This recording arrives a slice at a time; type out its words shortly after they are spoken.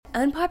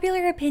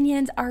unpopular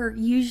opinions are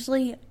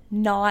usually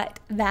not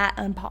that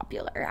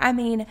unpopular. I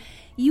mean,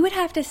 you would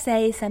have to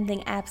say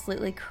something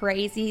absolutely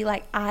crazy,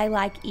 like I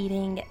like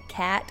eating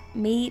cat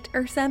meat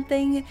or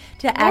something,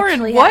 to Lauren,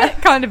 actually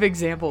what kind of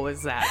example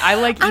is that? I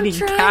like eating cat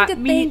meat. I'm trying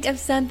to think of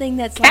something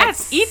that's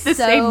Cats eat the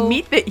same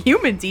meat that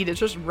humans eat. It's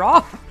just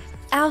raw.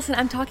 Allison,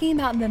 I'm talking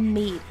about the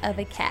meat of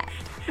a cat.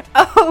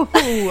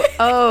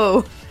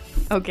 Oh.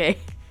 Okay.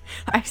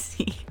 I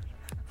see.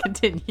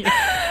 Continue.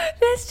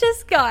 This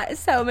just got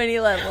so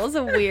many levels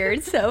of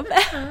weird so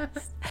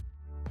fast.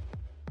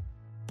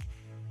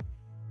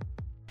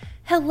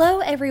 Hello,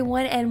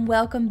 everyone, and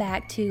welcome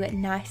back to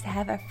Nice to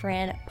Have a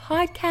Friend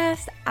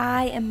podcast.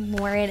 I am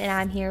Lauren, and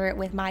I'm here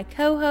with my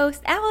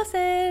co-host,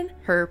 Allison.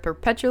 Her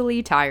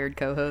perpetually tired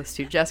co-host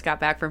who just got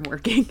back from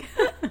working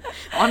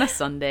on a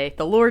Sunday,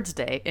 the Lord's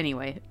Day.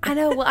 Anyway. I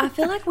know. Well, I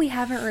feel like we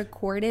haven't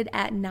recorded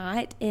at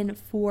night in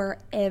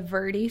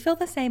forever. Do you feel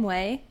the same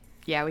way?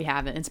 Yeah, we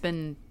haven't. It's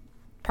been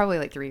probably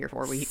like 3 or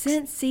 4 weeks.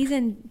 Since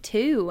season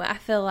 2, I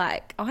feel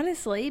like,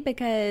 honestly,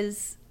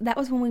 because that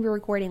was when we were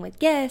recording with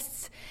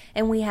guests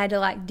and we had to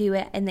like do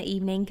it in the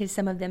evening because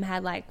some of them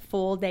had like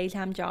full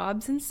daytime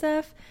jobs and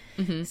stuff.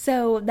 Mm-hmm.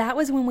 So that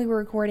was when we were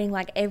recording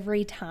like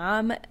every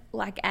time,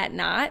 like at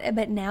night.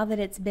 But now that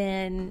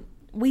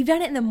we've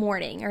done it in the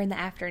morning or in the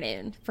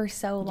afternoon for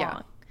so long.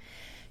 Yeah.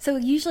 So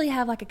usually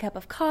have like a cup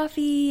of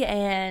coffee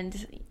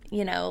and,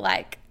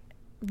 like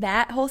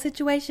that whole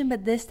situation,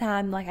 but this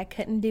time like I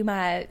couldn't do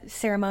my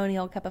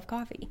ceremonial cup of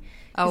coffee.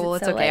 Oh, well,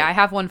 it's so okay. Late. I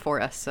have one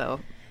for us, so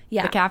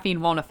yeah. The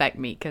caffeine won't affect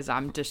me because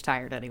I'm just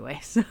tired anyway.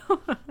 So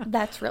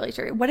that's really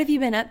true. What have you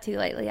been up to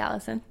lately,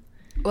 Allison?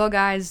 Well,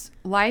 guys,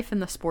 life in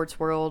the sports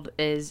world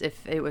is,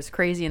 if it was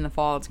crazy in the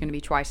fall, it's going to be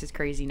twice as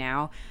crazy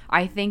now.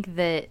 I think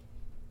that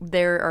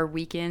there are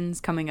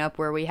weekends coming up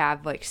where we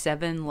have like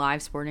 7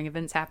 live sporting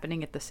events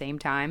happening at the same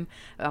time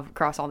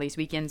across all these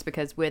weekends,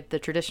 because with the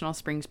traditional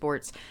spring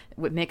sports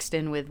mixed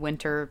in with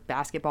winter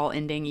basketball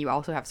ending, you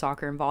also have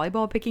soccer and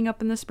volleyball picking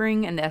up in the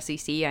spring, and the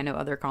SEC, I know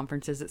other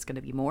conferences it's going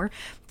to be more.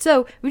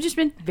 So we've just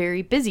been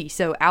very busy.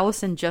 So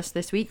Allison just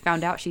this week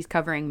found out she's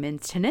covering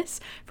men's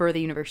tennis for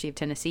the University of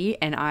Tennessee,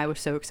 and I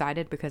was so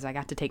excited because I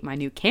got to take my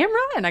new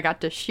camera and I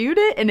got to shoot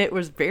it, and it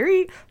was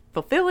very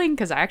fulfilling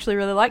because I actually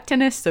really like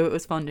tennis, so it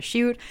was fun to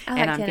shoot,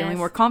 and I'm feeling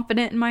more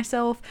confident in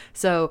myself,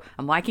 so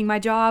I'm liking my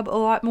job a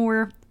lot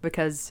more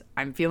because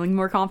I'm feeling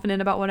more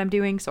confident about what I'm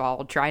doing. So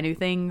I'll try new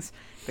things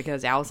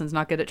because Allison's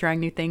not good at trying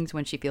new things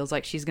when she feels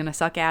like she's gonna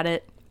suck at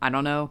it. I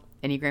don't know.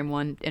 Enneagram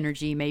 1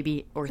 energy,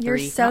 maybe, or 3. You're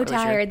so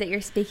tired that you're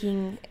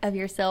speaking of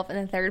yourself in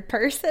the third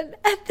person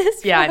at this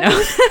point. Yeah, I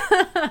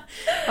know.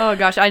 Oh,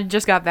 gosh. I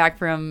just got back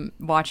from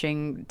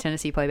watching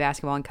Tennessee play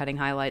basketball and cutting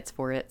highlights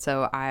for it.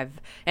 So I've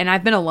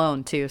been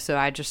alone, too. So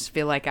I just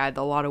feel like I had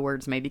a lot of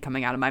words maybe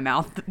coming out of my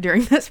mouth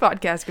during this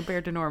podcast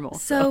compared to normal.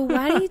 So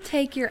why do you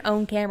take your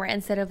own camera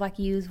instead of like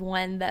use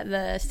one that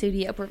the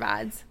studio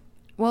provides?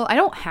 Well, I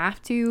don't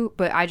have to,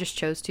 but I just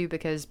chose to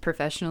because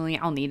professionally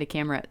I'll need a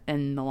camera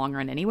in the long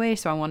run anyway,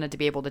 so I wanted to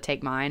be able to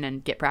take mine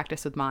and get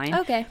practice with mine.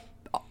 Okay.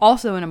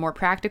 Also, in a more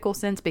practical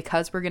sense,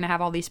 because we're going to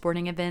have all these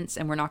sporting events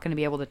and we're not going to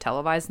be able to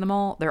televise them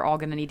all, they're all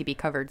going to need to be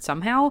covered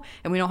somehow,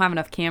 and we don't have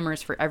enough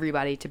cameras for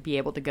everybody to be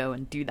able to go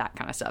and do that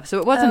kind of stuff. So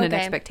it wasn't an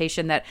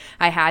expectation that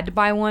I had to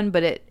buy one,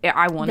 but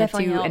I wanted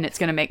Definitely to, helped. And it's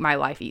going to make my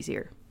life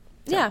easier.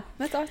 So. Yeah,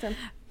 that's awesome.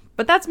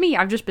 But that's me.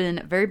 I've just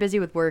been very busy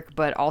with work,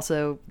 but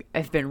also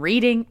I've been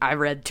reading. I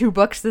read 2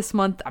 books this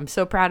month. I'm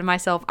so proud of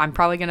myself. I'm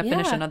probably going to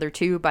finish another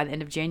 2 by the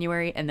end of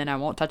January, and then I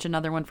won't touch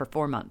another one for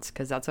 4 months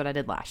because that's what I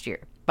did last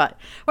year. But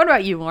what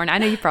about you, Lauren? I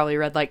know you've probably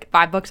read like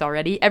 5 books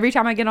already. Every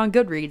time I get on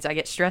Goodreads, I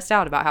get stressed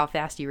out about how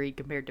fast you read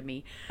compared to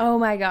me. Oh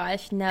my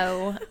gosh,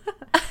 no.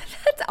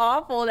 That's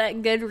awful that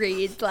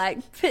Goodreads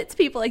like pits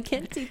people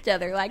against each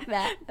other like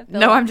that.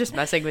 I'm just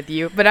messing with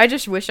you, but I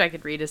just wish I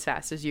could read as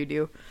fast as you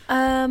do.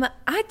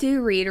 I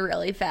do read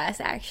really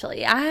fast,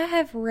 actually. I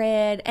have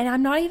read, and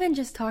I'm not even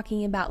just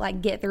talking about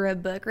like get through a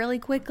book really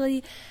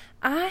quickly.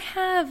 I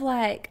have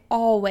like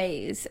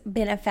always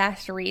been a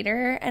fast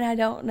reader, and I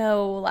don't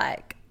know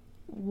like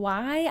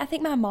why. I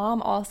think my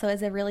mom also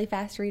is a really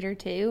fast reader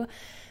too.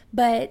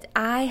 But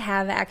I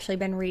have actually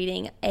been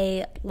reading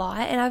a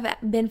lot, and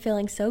I've been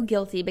feeling so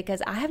guilty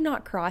because I have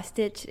not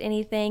cross-stitched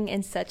anything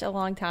in such a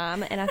long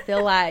time, and I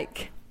feel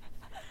like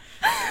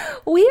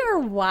we are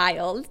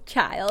wild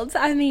childs.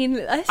 I mean,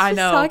 let's just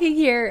talking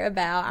here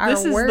about our work.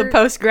 This is the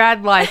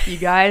post-grad life, you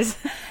guys.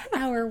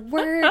 Our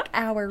work,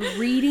 our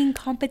reading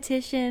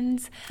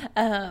competitions,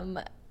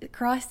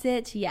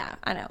 cross-stitch, yeah,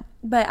 I know.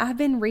 But I've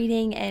been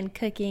reading and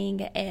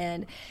cooking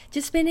and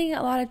just spending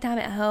a lot of time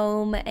at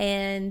home,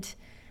 and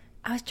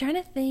I was trying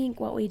to think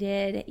what we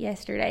did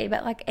yesterday,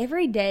 but like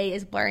every day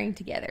is blurring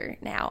together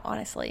now,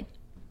 honestly.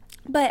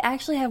 But I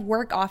actually have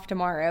work off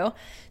tomorrow,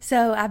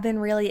 so I've been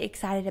really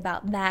excited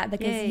about that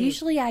because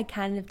usually I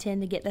kind of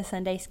tend to get the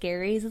Sunday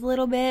scaries a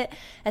little bit,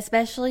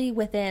 especially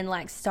within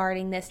like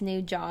starting this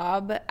new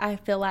job. I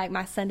feel like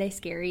my Sunday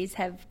scaries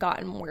have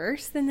gotten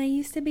worse than they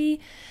used to be.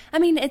 I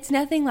mean, it's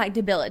nothing like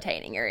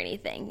debilitating or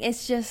anything.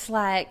 It's just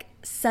like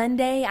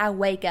Sunday I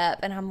wake up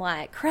and I'm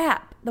like,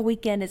 crap, the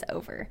weekend is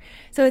over.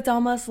 So it's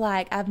almost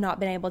like I've not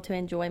been able to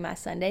enjoy my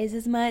Sundays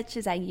as much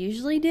as I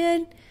usually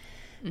did.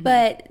 Mm-hmm.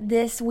 But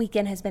this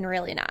weekend has been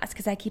really nice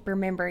because I keep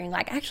remembering,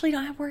 like, I actually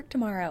don't have work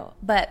tomorrow.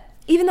 But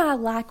even though I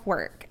like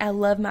work, I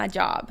love my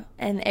job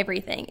and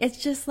everything.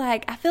 It's just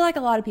like, I feel like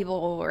a lot of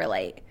people will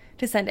relate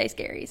to Sunday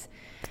scaries.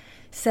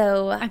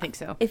 So I think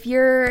so. If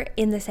you're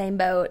in the same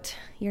boat,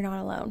 you're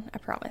not alone, I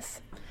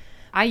promise.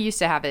 I used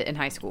to have it in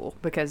high school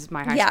because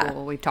my high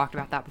school, we've talked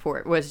about that before,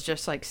 it was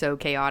just like so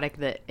chaotic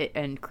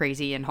and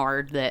crazy and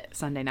hard that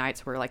Sunday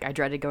nights were like I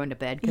dreaded going to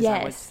bed because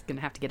I was going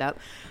to have to get up.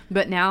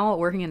 But now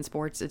working in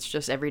sports, it's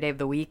just every day of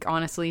the week,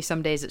 honestly.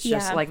 Some days it's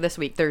just like this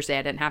week, Thursday,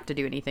 I didn't have to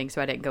do anything,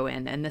 so I didn't go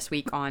in. And this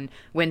week on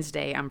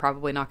Wednesday, I'm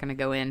probably not going to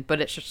go in. But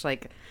it's just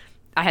like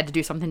I had to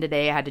do something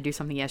today, I had to do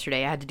something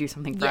yesterday, I had to do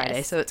something Friday.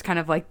 Yes. So it's kind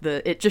of like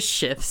it just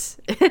shifts.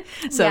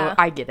 So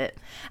I get it.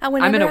 I'm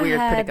in a weird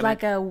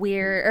predicament.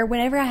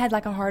 Whenever I had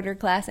like a harder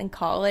class in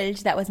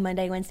college that was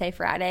Monday, Wednesday,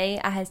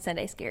 Friday, I had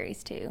Sunday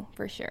scaries too,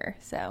 for sure.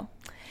 So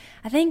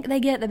I think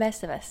they get the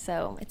best of us,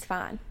 so it's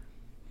fine.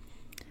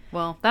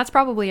 Well, that's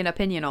probably an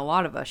opinion a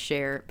lot of us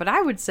share, but I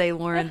would say,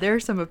 Lauren, there are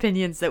some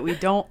opinions that we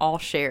don't all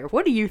share.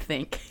 What do you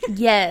think?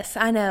 Yes,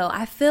 I know.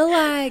 I feel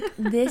like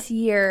this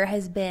year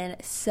has been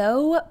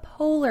so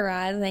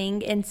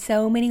polarizing in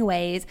so many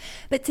ways,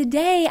 but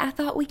today I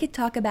thought we could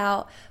talk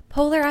about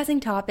polarizing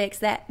topics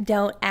that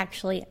don't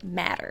actually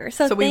matter.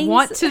 So we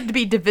want to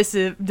be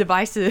divisive.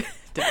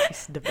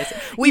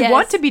 We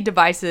want to be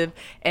divisive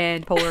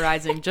and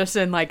polarizing just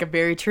in like a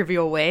very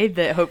trivial way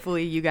that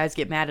hopefully you guys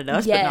get mad at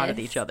us but not at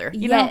each other.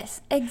 You know?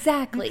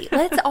 Exactly.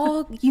 Let's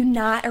all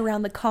unite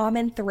around the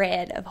common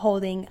thread of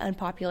holding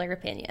unpopular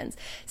opinions.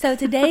 So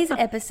today's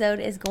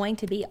episode is going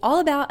to be all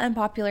about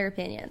unpopular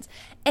opinions.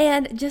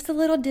 And just a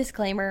little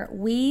disclaimer,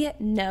 we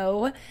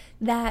know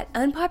that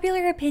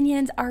unpopular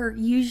opinions are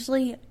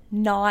usually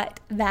not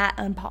that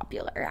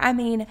unpopular. I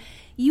mean,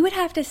 you would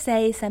have to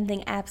say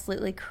something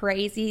absolutely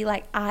crazy,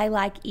 like I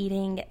like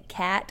eating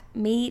cat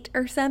meat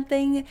or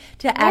something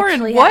to Lauren,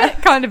 actually.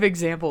 What kind of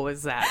example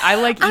is that? I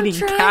like eating cat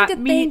meat. I'm trying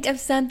to think of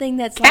something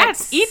that's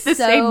cats eat the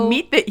same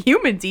meat that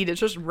humans eat. It's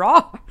just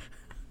raw.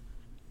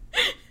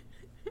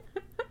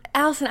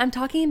 Allison, I'm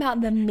talking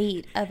about the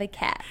meat of a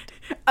cat.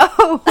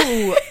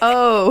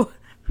 Oh,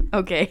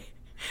 okay.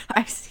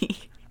 I see.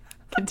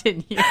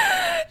 Continue.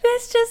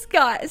 This just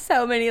got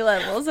so many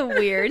levels of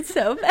weird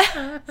so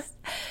fast.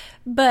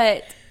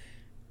 But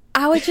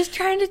I was just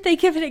trying to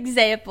think of an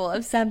example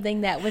of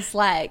something that was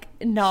like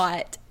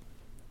not,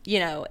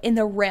 in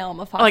the realm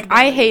of possibilities. Like,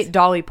 I hate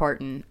Dolly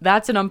Parton.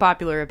 That's an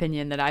unpopular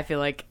opinion that I feel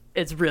like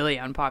is really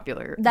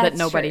unpopular. That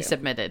nobody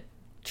submitted.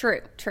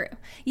 True.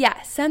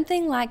 Yeah,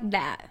 something like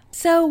that.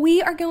 So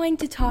we are going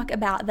to talk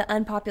about the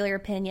unpopular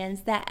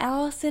opinions that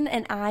Allison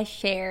and I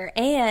share,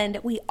 and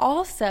we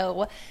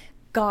also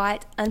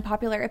got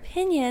unpopular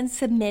opinions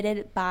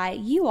submitted by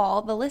you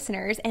all, the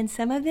listeners, and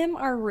some of them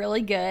are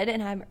really good,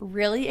 and I'm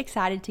really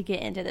excited to get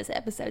into this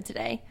episode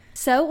today.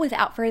 So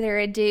without further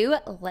ado,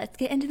 let's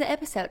get into the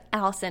episode.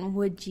 Allison,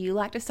 would you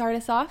like to start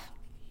us off?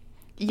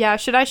 Yeah,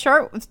 should I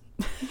start with...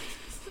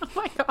 Oh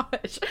my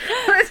gosh,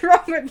 what's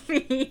wrong with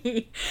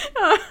me?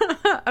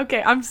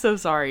 Okay, I'm so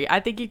sorry. I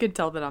think you can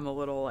tell that I'm a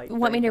little like...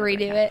 Want me to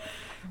redo it?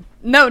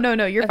 No,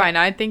 you're fine.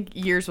 I think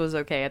yours was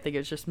okay. I think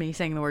it's just me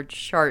saying the word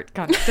chart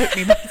kind of took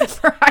me by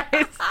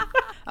surprise.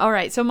 All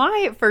right, so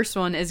my first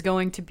one is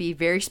going to be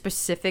very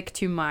specific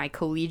to my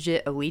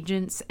collegiate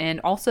allegiance, and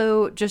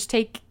also just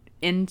take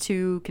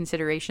into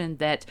consideration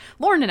that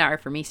Lauren and I are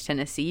from East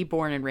Tennessee,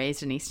 born and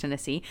raised in East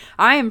Tennessee.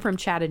 I am from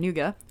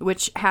Chattanooga,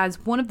 which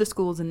has one of the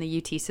schools in the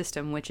UT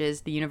system, which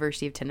is the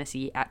University of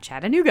Tennessee at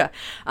Chattanooga.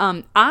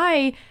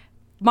 My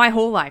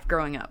whole life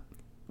growing up,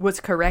 was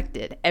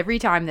corrected every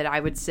time that I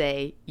would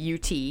say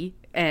UT,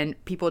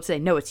 and people would say,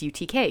 no, it's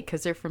UTK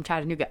because they're from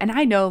Chattanooga. And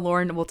I know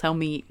Lauren will tell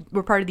me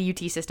we're part of the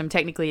UT system.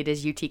 Technically, it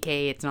is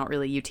UTK. It's not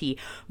really UT.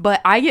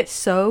 But I get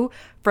so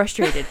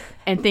frustrated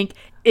and think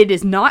it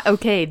is not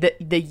okay that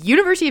the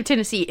University of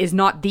Tennessee is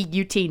not the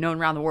UT known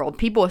around the world.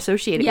 People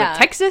associate it with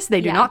Texas. They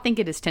do not think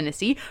it is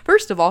Tennessee.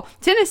 First of all,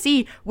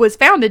 Tennessee was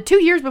founded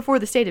 2 years before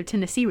the state of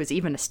Tennessee was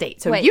even a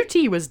state. So UT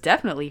was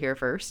definitely here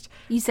first.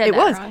 You said it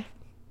was wrong.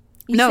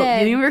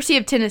 The University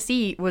of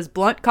Tennessee was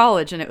Blount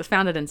College, and it was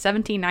founded in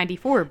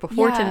 1794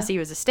 before Tennessee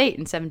was a state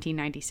in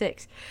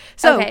 1796.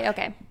 So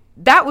okay.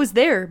 That was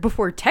there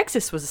before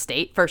Texas was a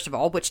state, first of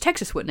all, which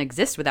Texas wouldn't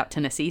exist without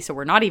Tennessee, so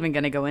we're not even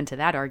going to go into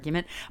that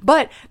argument.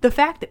 But the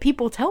fact that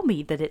people tell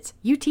me that it's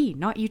UT,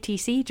 not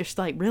UTC, just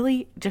like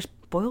really just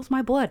boils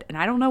my blood. And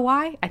I don't know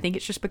why. I think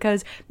it's just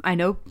because I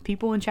know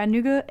people in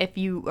Chattanooga, if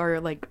you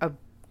are like a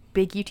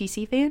big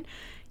UTC fan,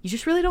 you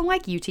just really don't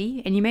like UT,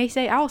 and you may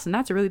say, Allison,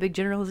 that's a really big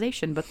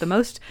generalization, but the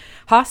most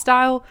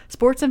hostile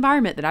sports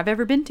environment that I've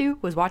ever been to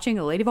was watching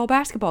a Lady Vol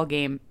basketball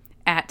game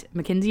at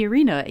McKenzie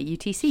Arena at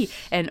UTC,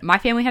 and my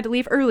family had to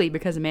leave early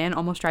because a man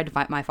almost tried to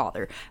fight my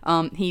father.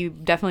 He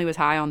definitely was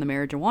high on the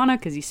marijuana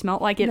because he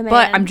smelled like it,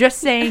 but I'm just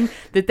saying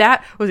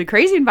that was a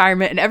crazy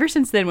environment, and ever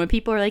since then, when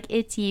people are like,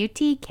 it's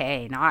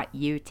UTK, not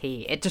UT,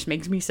 it just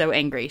makes me so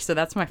angry. So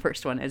that's my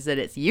first one, is that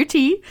it's UT.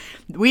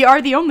 We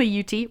are the only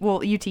UT.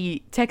 Well, UT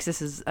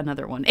Texas is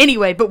another one.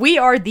 Anyway, but we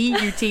are the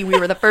UT. We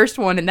were the first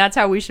one, and that's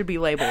how we should be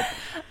labeled.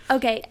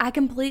 Okay, I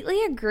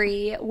completely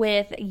agree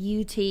with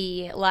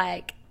UT.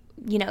 Like,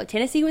 you know,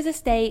 Tennessee was a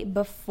state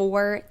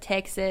before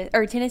Texas,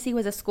 or Tennessee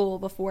was a school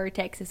before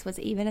Texas was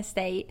even a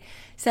state.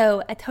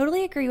 So I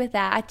totally agree with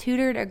that. I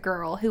tutored a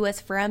girl who was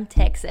from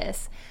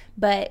Texas,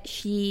 but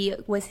she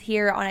was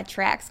here on a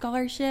track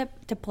scholarship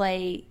to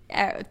play,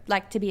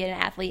 to be an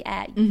athlete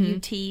at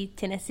UT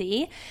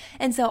Tennessee.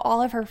 And so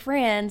all of her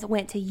friends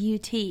went to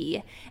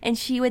UT, and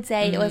she would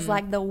say it was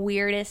like the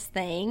weirdest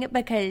thing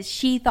because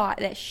she thought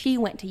that she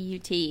went to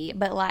UT,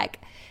 but like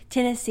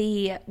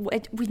Tennessee,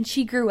 when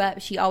she grew up,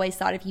 she always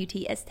thought of UT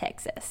as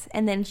Texas.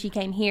 And then she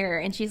came here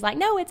and she's like,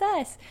 no, it's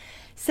us.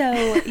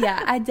 So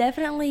yeah, I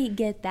definitely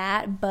get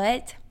that.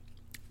 But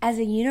as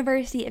a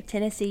University of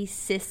Tennessee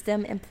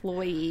system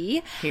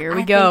employee, here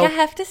we go. I think I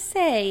have to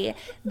say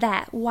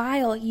that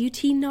while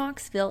UT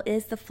Knoxville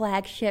is the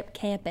flagship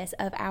campus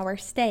of our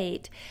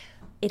state,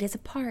 it is a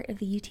part of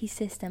the UT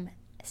system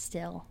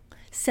still.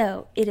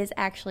 So it is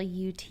actually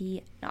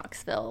UT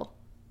Knoxville.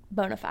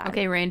 Bonafide.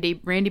 Okay, Randy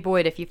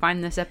Boyd, if you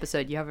find this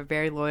episode, you have a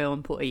very loyal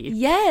employee.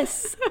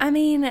 Yes. I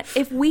mean,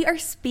 if we are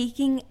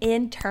speaking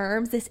in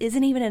terms, this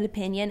isn't even an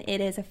opinion,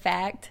 it is a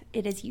fact.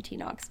 It is UT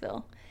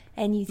Knoxville.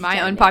 And UT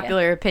My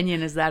unpopular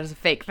opinion is that is a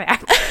fake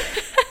fact.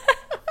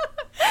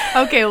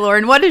 Okay,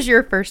 Lauren, what is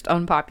your first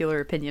unpopular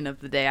opinion of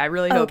the day? I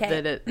really hope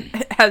that it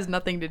has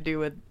nothing to do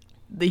with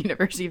the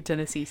University of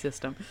Tennessee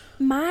system.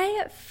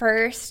 My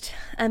first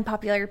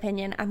unpopular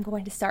opinion I'm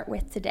going to start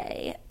with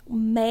today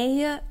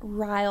may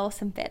rile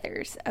some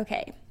feathers.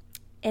 Okay.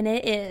 And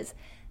it is,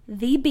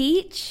 the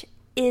beach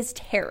is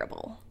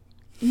terrible.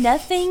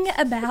 Nothing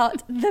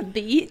about the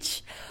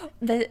beach,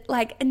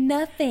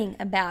 nothing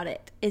about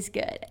it is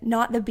good.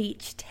 Not the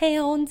beach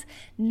towns,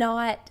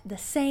 not the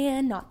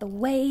sand, not the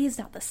waves,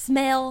 not the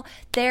smell.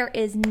 There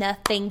is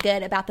nothing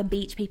good about the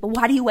beach, people.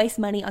 Why do you waste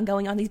money on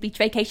going on these beach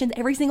vacations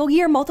every single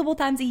year, multiple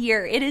times a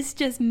year? It is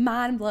just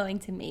mind-blowing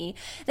to me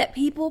that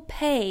people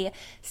pay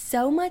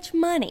so much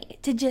money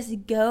to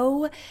just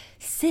go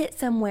sit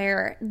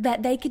somewhere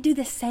that they could do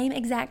the same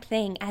exact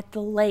thing at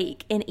the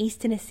lake in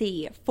East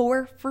Tennessee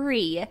for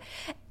free.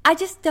 I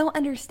just don't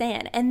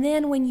understand. And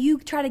then when you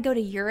try to go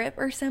to Europe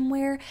or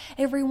somewhere,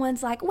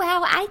 everyone's like,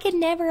 wow, I could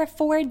never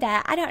afford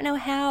that. I don't know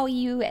how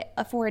you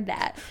afford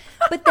that.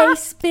 But they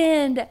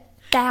spend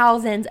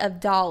thousands of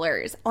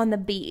dollars on the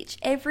beach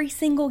every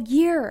single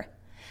year.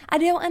 I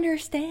don't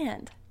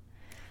understand.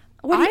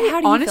 How do you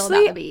feel about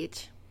the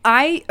beach?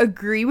 I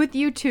agree with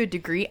you to a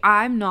degree.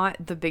 I'm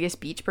not the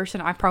biggest beach person.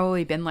 I've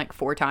probably been like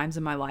 4 times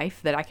in my life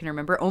that I can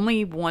remember.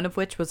 Only one of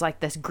which was like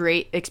this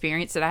great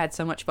experience that I had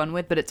so much fun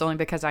with, but it's only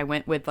because I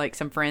went with like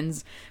some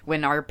friends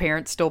when our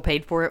parents still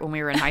paid for it when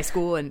we were in high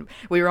school, and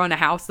we were on a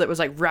house that was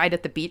like right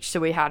at the beach,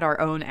 so we had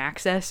our own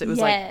access. It was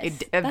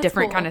like a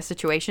different kind of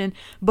situation.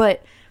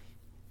 But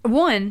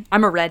one,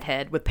 I'm a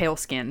redhead with pale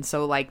skin,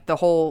 so like the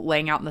whole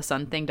laying out in the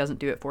sun thing doesn't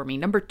do it for me.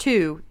 Number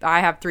 2, I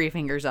have 3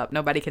 fingers up.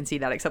 Nobody can see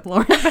that except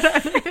Lauren, but I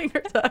have 3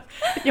 fingers up.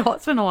 Y'all,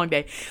 it's been a long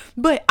day.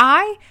 But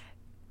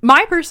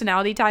my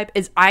personality type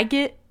is I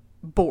get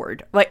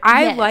bored. Like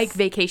I like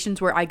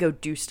vacations where I go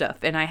do stuff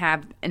and I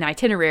have an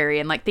itinerary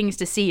and like things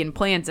to see and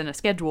plans and a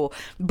schedule,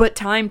 but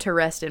time to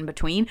rest in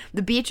between.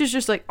 The beach is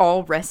just like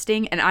all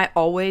resting, and I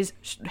always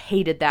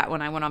hated that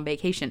when I went on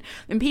vacation.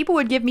 And people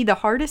would give me the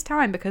hardest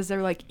time because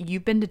they're like,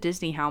 you've been to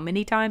Disney how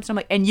many times? And I'm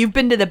like, and you've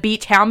been to the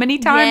beach how many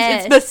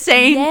times? It's the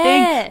same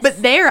thing.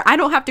 But there, I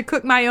don't have to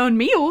cook my own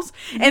meals,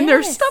 and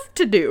there's stuff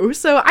to do.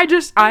 So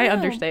I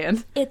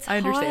understand. It's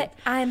hot.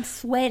 I'm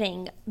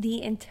sweating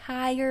the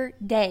entire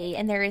day,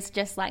 and there is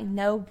just like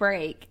no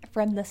break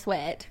from the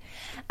sweat.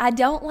 I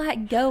don't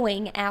like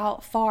going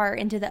out far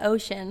into the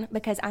ocean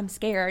because I'm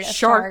scared of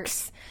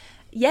sharks.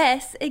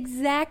 Yes,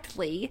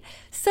 exactly.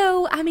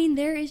 So, I mean,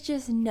 there is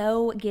just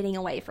no getting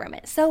away from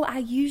it. So I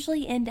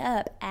usually end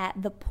up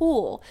at the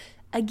pool.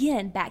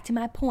 Again, back to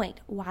my point.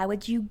 Why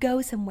would you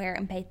go somewhere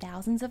and pay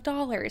thousands of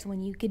dollars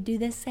when you could do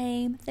the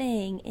same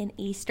thing in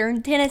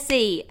Eastern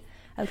Tennessee?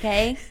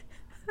 Okay?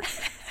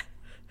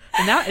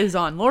 And that is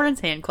on Lauren's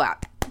hand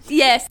clap.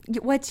 Yes.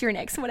 What's your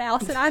next one,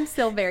 Allison? I'm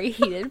still very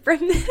heated from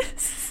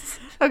this.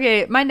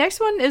 Okay, my next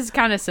one is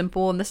kind of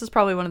simple, and this is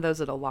probably one of those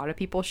that a lot of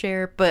people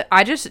share, but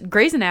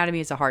Grey's Anatomy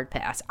is a hard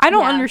pass. I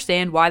don't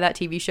understand why that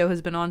TV show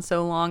has been on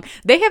so long.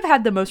 They have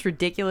had the most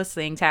ridiculous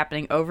things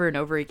happening over and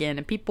over again,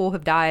 and people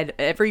have died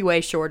every way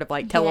short of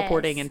like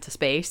teleporting into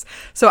space.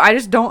 So I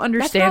just don't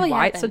understand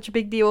why it's such a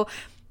big deal.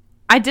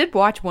 I did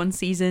watch one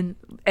season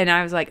and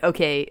I was like,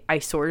 okay, I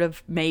sort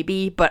of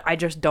maybe, but I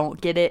just don't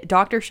get it.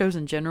 Doctor shows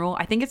in general,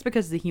 I think it's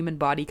because the human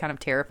body kind of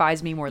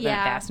terrifies me more than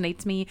it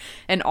fascinates me.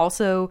 And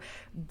also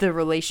the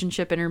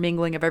relationship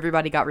intermingling of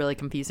everybody got really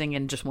confusing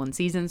in just one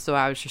season. So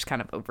I was just kind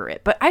of over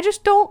it. But I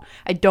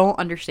don't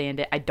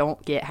understand it. I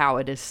don't get how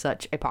it is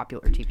such a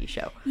popular TV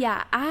show.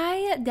 Yeah,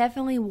 I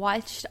definitely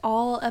watched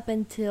all up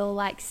until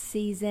like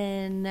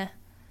season...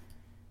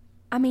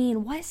 I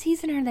mean, what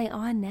season are they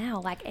on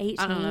now? Like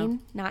 18,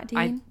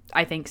 19?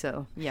 I think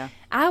so, yeah.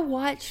 I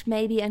watched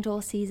maybe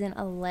until season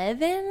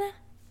 11,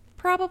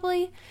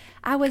 probably.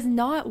 I was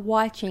not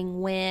watching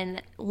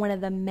when one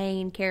of the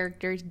main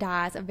characters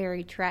dies a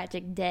very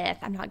tragic death.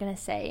 I'm not going to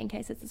say in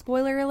case it's a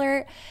spoiler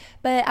alert,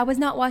 but I was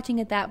not watching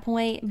at that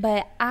point.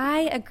 But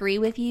I agree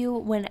with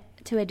you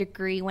to a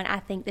degree when I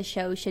think the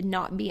show should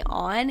not be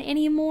on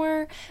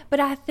anymore, but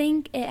I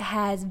think it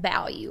has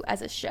value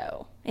as a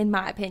show, in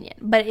my opinion,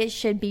 but it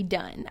should be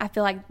done. I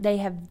feel like they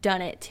have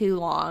done it too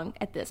long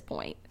at this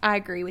point. I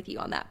agree with you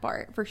on that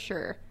part, for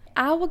sure.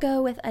 I will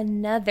go with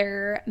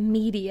another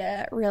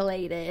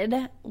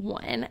media-related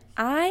one.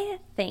 I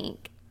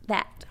think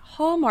that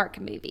Hallmark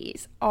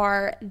movies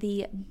are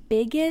the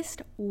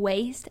biggest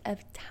waste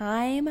of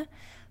time,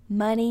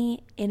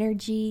 money,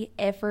 energy,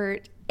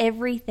 effort,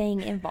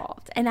 everything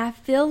involved. And I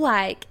feel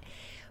like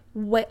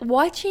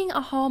watching a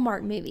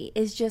Hallmark movie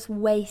is just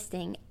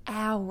wasting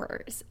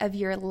hours of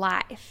your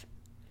life.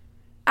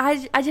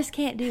 I just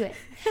can't do it.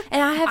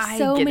 And I have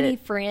so many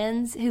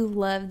friends who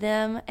love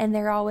them, and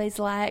they're always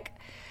like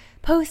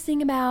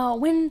posting about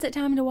when's it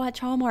time to watch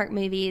Hallmark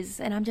movies,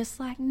 and I'm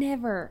just like,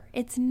 never.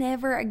 It's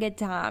never a good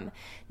time.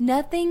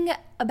 Nothing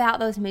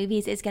about those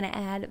movies is going to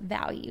add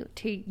value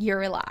to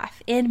your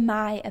life, in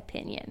my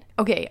opinion.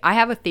 Okay, I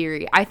have a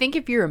theory. I think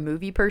if you're a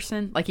movie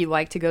person, like you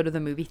like to go to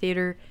the movie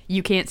theater,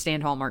 you can't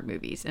stand Hallmark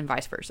movies and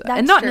vice versa. That's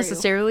and not true.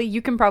 necessarily.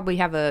 You can probably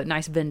have a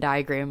nice Venn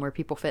diagram where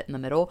people fit in the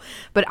middle.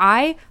 But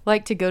I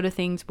like to go to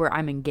things where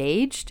I'm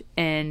engaged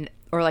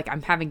or like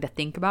I'm having to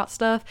think about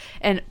stuff.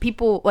 And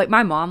people, like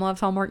my mom loves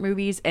Hallmark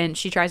movies and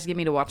she tries to get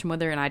me to watch them with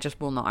her, and I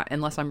just will not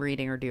unless I'm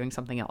reading or doing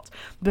something else.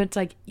 But it's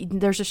like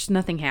there's just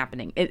nothing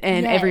happening,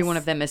 and every one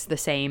of them is the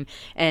same.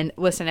 And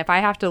listen, if I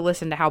have to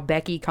listen to how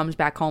Becky comes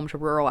back home to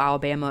rural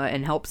Alabama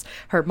and helps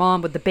her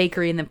mom with the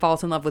bakery and then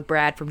falls in love with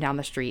Brad from down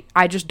the street,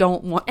 I just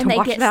don't want to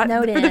watch that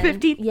for the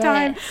 15th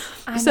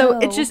time. So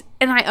it's just,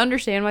 and I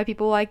understand why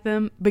people like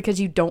them because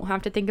you don't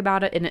have to think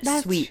about it, and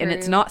it's sweet. True. And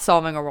it's not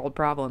solving a world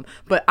problem.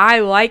 But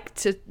I like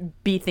to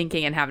be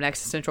thinking and have an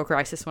existential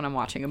crisis when I'm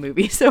watching a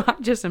movie, so I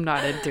just am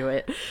not into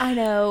it. I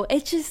know.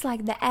 It's just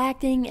like the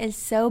acting is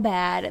so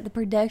bad. The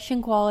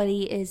production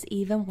quality is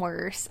even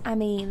worse. I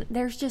mean,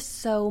 there's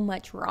just so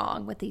much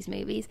wrong with these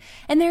movies.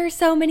 And there are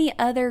so many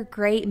other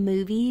great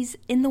movies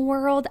in the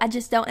world. I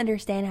just don't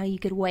understand how you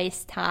could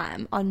waste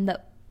time on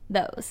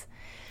those.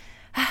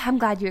 I'm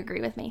glad you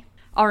agree with me.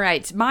 All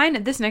right,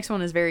 this next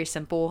one is very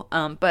simple,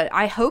 but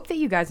I hope that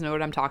you guys know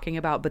what I'm talking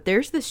about. But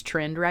there's this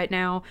trend right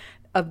now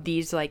of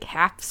these like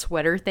half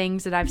sweater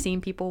things that I've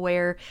seen people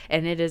wear,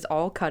 and it is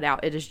all cut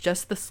out. It is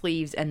just the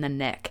sleeves and the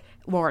neck.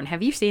 Lauren,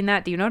 have you seen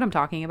that? Do you know what I'm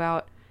talking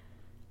about?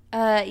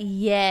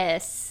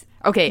 Yes.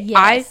 Okay,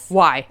 yes.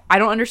 Why? I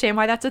don't understand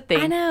why that's a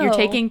thing. I know. You're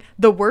taking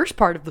the worst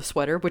part of the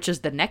sweater, which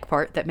is the neck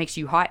part that makes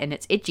you hot and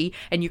it's itchy,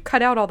 and you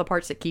cut out all the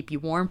parts that keep you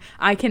warm.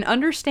 I can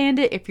understand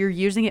it if you're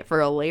using it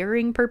for a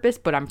layering purpose,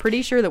 but I'm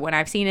pretty sure that when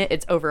I've seen it,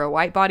 it's over a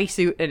white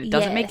bodysuit, and it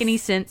doesn't make any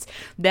sense.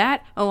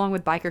 That, along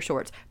with biker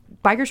shorts.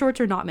 Biker shorts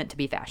are not meant to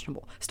be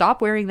fashionable.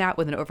 Stop wearing that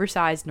with an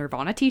oversized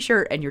Nirvana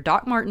t-shirt and your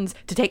Doc Martens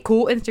to take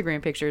cool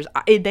Instagram pictures.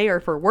 They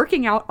are for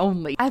working out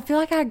only. I feel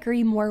like I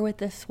agree more with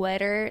the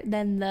sweater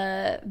than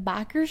the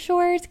biker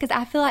shorts because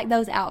I feel like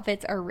those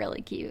outfits are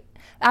really cute.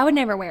 I would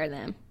never wear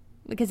them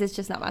because it's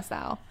just not my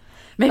style.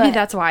 Maybe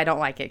that's why I don't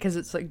like it, because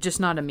it's like just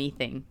not a me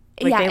thing.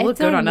 Like they look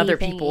good on other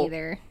people.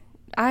 Either.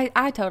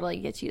 I totally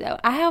get you though.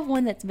 I have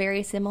one that's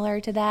very similar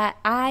to that.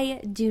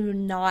 I do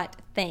not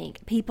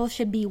think people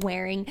should be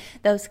wearing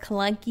those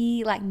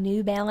clunky like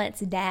New Balance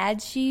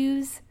dad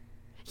shoes.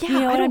 Yeah, you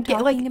know I don't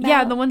get like about?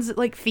 Yeah, the ones that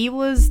like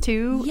Fila's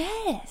too.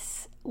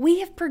 Yes. We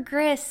have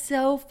progressed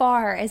so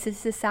far as a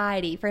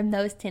society from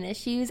those tennis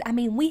shoes. I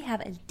mean, we have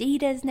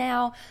Adidas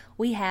now.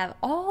 We have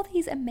all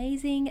these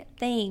amazing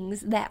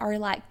things that are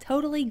like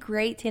totally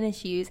great tennis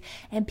shoes,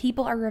 and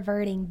people are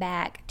reverting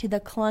back to the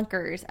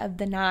clunkers of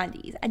the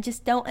 90s. I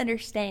just don't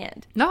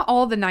understand. Not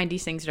all the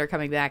 90s things that are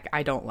coming back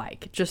I don't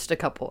like. Just a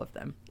couple of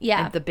them.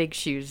 Yeah. And the big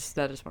shoes,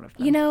 that is one of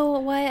them. You know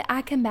what?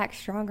 I come back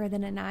stronger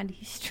than a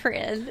 90s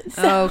trend.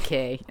 So.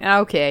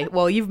 Okay.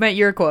 Well, you've met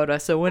your quota,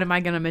 so when am I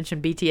going to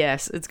mention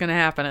BTS? It's going to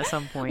happen at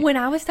some point. When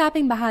I was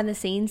stopping behind the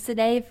scenes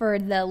today for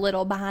the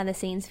little behind the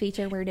scenes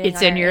feature we're doing,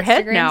 it's in your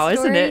head now,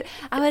 isn't it?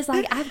 I was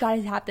like, I've got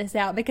to type this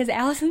out because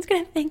Allison's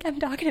going to think I'm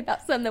talking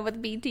about something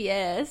with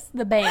BTS,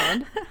 the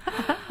band.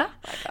 Oh my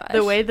gosh.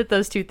 The way that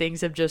those two things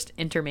have just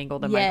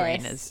intermingled in my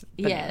brain is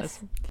bananas.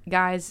 Yes.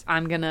 Guys,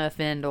 I'm going to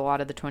offend a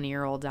lot of the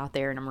 20-year-olds out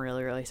there, and I'm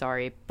really, really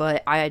sorry.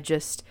 But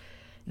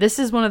This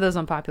is one of those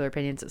unpopular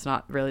opinions. It's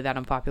not really that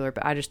unpopular,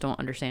 but I just don't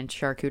understand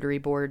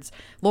charcuterie boards.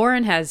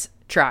 Lauren has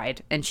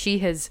tried, and she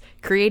has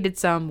created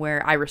some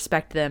where I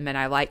respect them and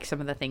I like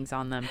some of the things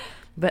on them.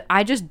 But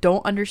I just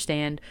don't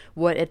understand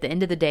what, at the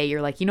end of the day,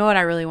 you're like, you know what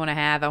I really want to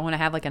have? I want to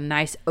have like a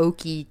nice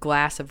oaky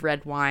glass of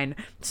red wine,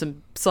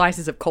 some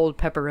slices of cold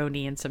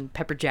pepperoni, and some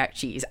pepper jack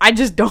cheese. I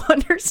just don't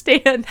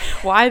understand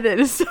why that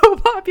is so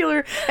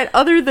popular, and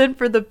other than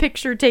for the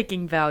picture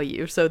taking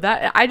value. So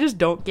that, I just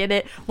don't get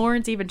it.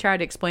 Lawrence even tried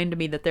to explain to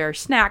me that there are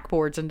snack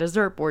boards and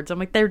dessert boards. I'm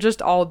like,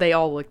 they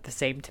all look the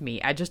same to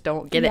me. I just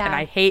don't get it. And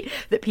I hate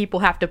that people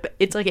have to,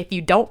 it's like, if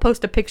you don't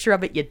post a picture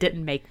of it, you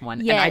didn't make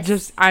one.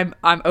 Yes. And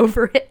I'm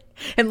over it.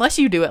 Unless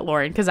you do it,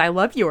 Lauren, because I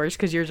love yours,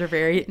 because yours are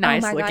very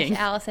nice looking. Oh my gosh,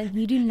 Allison,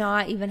 you do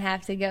not even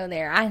have to go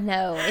there. I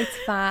know, it's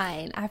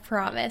fine. I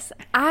promise.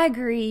 I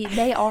agree.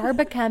 They are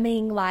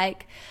becoming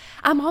like,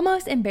 I'm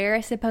almost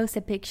embarrassed to post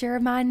a picture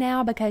of mine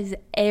now because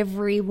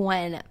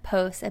everyone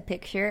posts a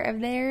picture of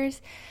theirs.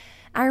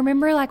 I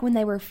remember like when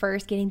they were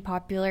first getting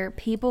popular,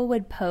 people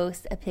would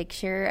post a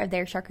picture of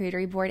their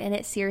charcuterie board and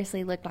it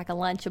seriously looked like a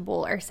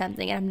Lunchable or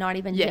something. And I'm not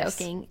even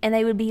joking. And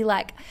they would be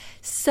like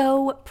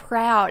so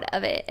proud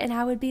of it. And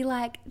I would be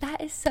like, that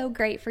is so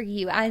great for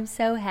you. I'm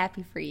so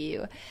happy for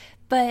you.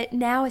 But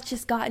now it's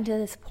just gotten to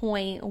this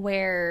point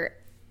where,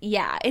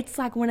 yeah, it's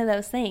like one of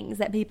those things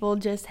that people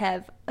just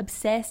have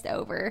obsessed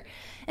over.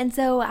 And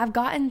so I've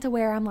gotten to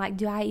where I'm like,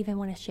 do I even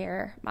want to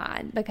share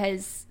mine?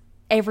 Because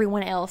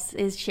everyone else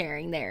is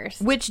sharing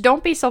theirs. Which,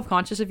 don't be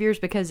self-conscious of yours,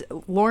 because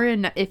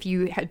Lauren, if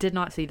you did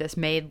not see this,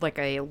 made like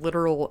a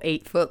literal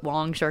 8-foot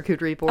long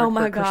charcuterie board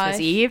for Christmas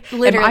Eve.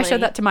 Literally. And I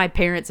showed that to my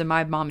parents, and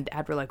my mom and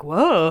dad were like,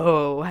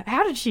 whoa,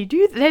 how did she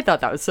do that? They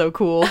thought that was so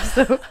cool.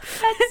 So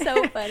that's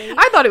so funny.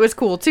 I thought it was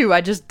cool too.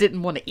 I just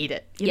didn't want to eat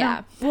it. You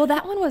know? Well,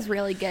 that one was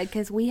really good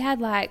because we had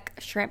like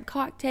shrimp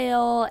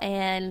cocktail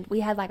and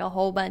we had like a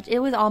whole bunch. It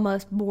was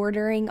almost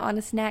bordering on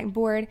a snack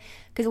board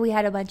because we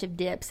had a bunch of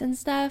dips and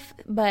stuff.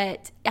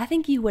 But I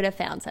think you would have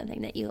found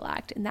something that you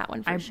liked in that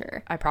one for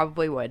sure. I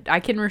probably would. I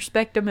can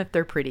respect them if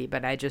they're pretty,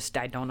 but I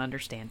don't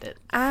understand it.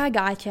 I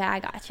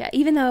gotcha.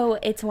 Even though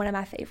it's one of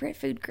my favorite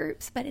food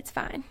groups, but it's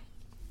fine.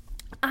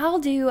 I'll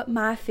do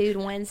my food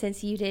one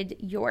since you did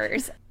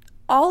yours.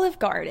 Olive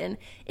Garden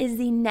is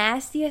the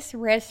nastiest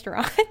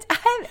restaurant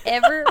I have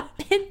ever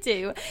been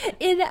to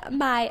in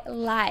my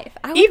life.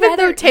 Even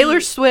though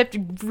Taylor Swift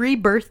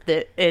rebirthed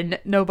it in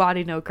No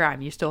Body, No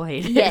Crime, you still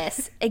hate it.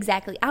 Yes,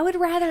 exactly. I would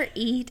rather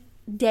eat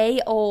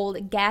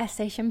day-old gas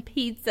station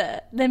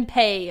pizza than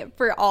pay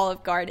for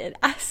Olive Garden.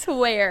 I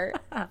swear.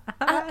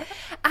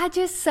 I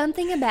just,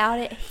 something about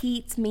it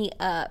heats me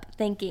up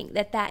thinking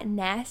that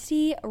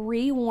nasty,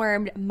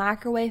 rewarmed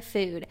microwave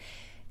food,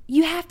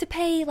 you have to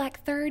pay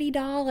like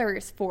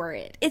 $30 for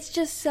it. It's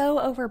just so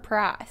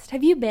overpriced.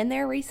 Have you been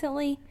there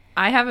recently?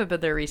 I haven't been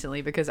there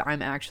recently because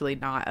I'm actually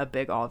not a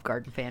big Olive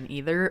Garden fan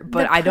either,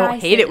 but I don't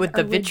hate it with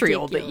the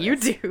vitriol that you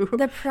do.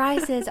 The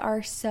prices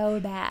are so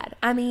bad.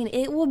 I mean,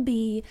 it will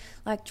be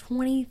like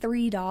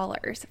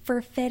 $23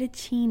 for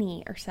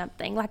fettuccine or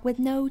something, like with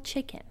no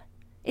chicken.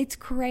 It's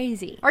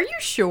crazy. Are you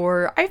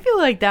sure? I feel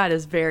like that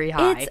is very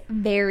high. It's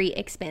very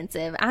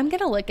expensive. I'm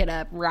going to look it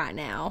up right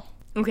now.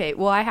 Okay,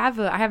 well, I have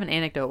an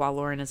anecdote while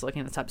Lauren is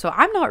looking this up. So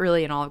I'm not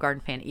really an Olive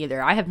Garden fan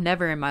either. I have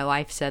never in my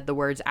life said the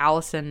words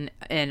Allison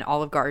and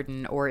Olive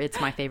Garden or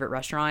it's my favorite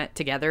restaurant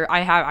together.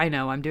 I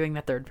know I'm doing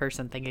the third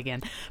person thing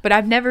again, but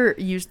I've never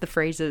used the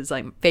phrases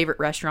like favorite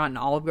restaurant and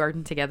Olive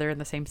Garden together in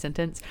the same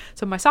sentence.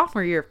 So my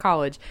sophomore year of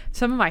college,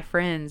 some of my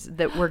friends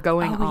that were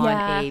going on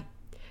a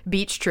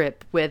beach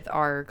trip with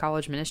our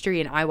college ministry,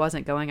 and I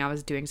wasn't going. I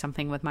was doing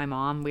something with my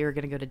mom. We were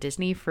going to go to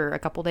Disney for a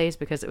couple days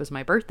because it was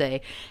my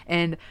birthday,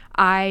 and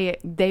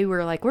they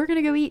were like, we're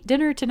going to go eat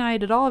dinner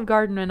tonight at Olive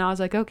Garden, and I was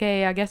like,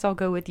 okay, I guess I'll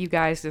go with you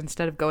guys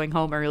instead of going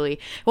home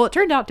early. Well, it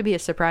turned out to be a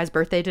surprise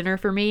birthday dinner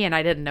for me, and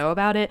I didn't know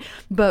about it,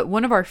 but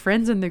one of our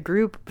friends in the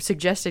group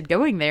suggested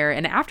going there,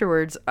 and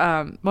afterwards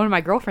one of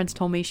my girlfriends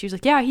told me, she was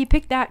like, yeah, he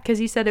picked that because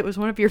he said it was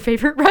one of your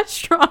favorite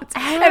restaurants.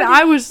 And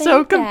I was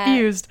so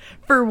confused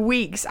for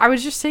weeks. I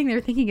was just sitting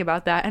there thinking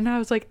about that, and I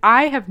was like,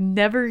 I have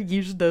never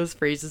used those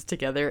phrases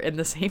together in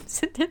the same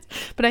sentence,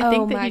 but I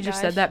think that he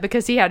just said that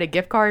because he had a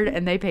gift card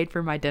and they paid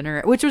for my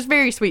dinner, which was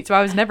very sweet, so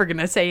I was never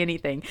gonna say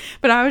anything,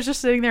 but I was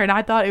just sitting there and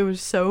I thought it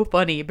was so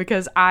funny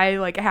because I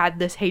like had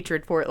this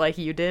hatred for it like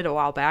you did a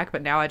while back,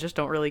 but now I just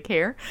don't really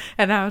care,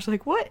 and I was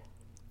like, what?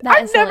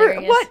 I've never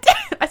hilarious.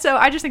 What? So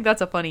I just think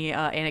that's a funny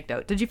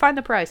anecdote. Did you find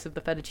the price of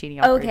the fettuccine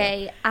Alfredo?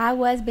 Okay, I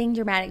was being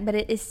dramatic, but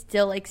it is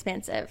still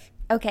expensive.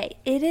 Okay,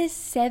 it is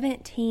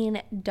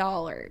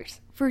 $17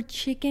 for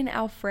chicken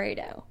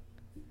Alfredo.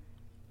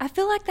 I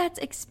feel like that's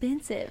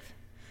expensive.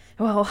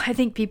 Well, I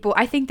think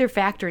they're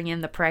factoring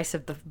in the price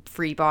of the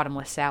free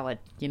bottomless salad,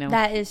 you know?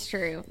 That is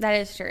true.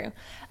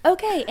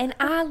 Okay, and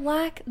I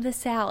like the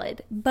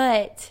salad,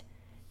 but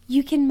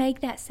you can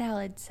make that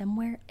salad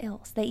somewhere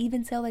else. They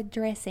even sell the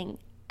dressing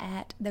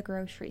at the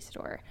grocery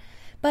store.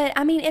 But,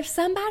 I mean, if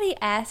somebody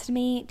asked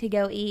me to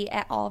go eat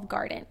at Olive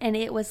Garden and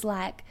it was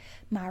like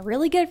my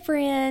really good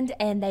friend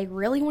and they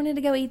really wanted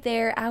to go eat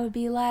there, I would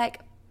be like,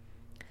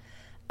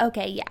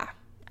 okay, yeah,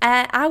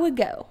 I would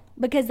go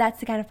because that's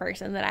the kind of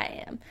person that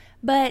I am.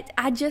 But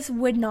I just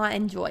would not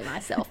enjoy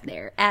myself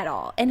there at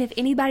all. And if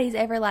anybody's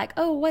ever like,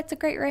 oh, what's a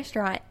great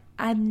restaurant?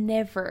 I'm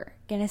never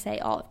going to say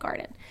Olive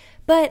Garden.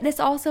 But this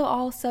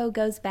also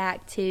goes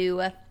back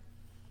to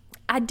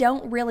I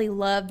don't really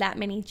love that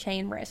many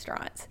chain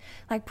restaurants.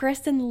 Like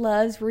Preston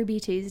loves Ruby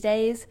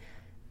Tuesdays.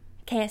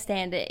 Can't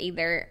stand it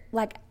either.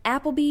 Like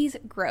Applebee's,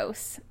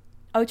 gross.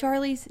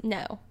 O'Charlie's,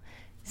 no.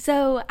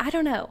 So, I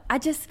don't know. I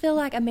just feel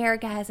like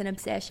America has an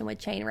obsession with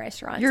chain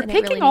restaurants. You're and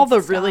picking it really all the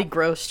needs to really stop.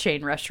 gross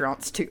chain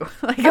restaurants too.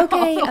 Like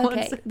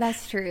Okay.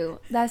 That's true.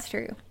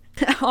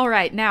 All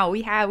right, now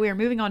we are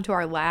moving on to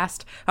our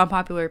last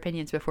unpopular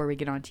opinions before we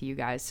get on to you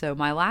guys. So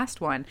my last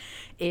one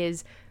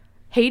is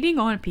hating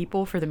on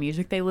people for the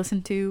music they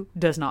listen to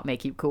does not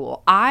make you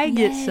cool. I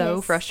get so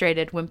Yes.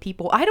 frustrated when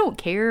people, I don't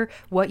care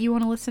what you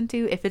want to listen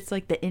to, if it's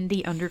like the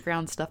indie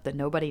underground stuff that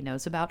nobody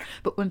knows about,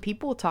 but when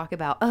people talk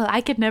about,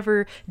 I could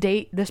never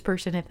date this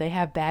person if they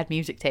have bad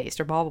music taste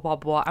or blah, blah, blah,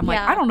 blah. I'm like,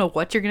 Yeah. I don't know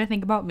what you're going to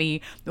think about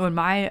me when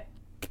my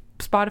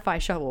Spotify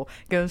shuffle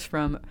goes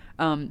from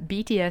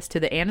BTS to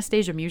the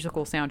Anastasia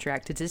musical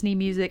soundtrack to Disney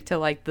music to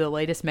like the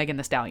latest Megan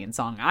Thee Stallion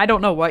song. I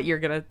don't know what you're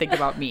gonna think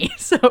about me.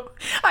 So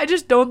I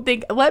just don't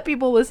think, let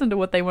people listen to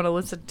what they want to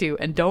listen to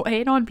and don't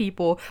hate on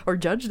people or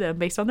judge them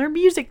based on their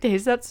music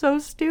taste. That's so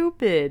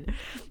stupid.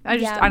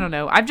 Yeah. I don't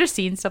know. I've just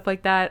seen stuff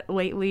like that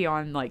lately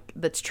on like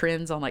that's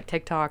trends on like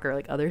TikTok or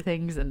like other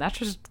things, and that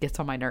just gets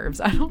on my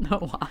nerves. I don't know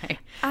why.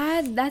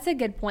 That's a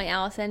good point,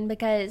 Allison,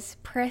 because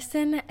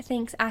Preston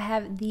thinks I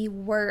have the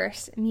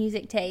worst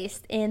music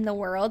taste in the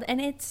world, and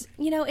it's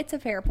a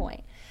fair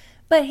point.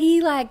 But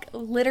he like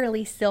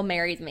literally still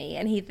marries me,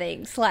 and he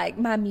thinks like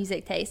my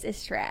music taste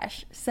is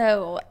trash.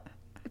 So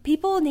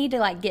people need to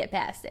like get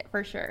past it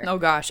for sure. Oh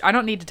gosh, I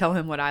don't need to tell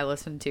him what I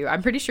listen to.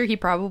 I'm pretty sure he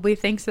probably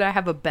thinks that I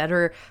have a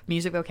better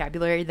music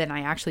vocabulary than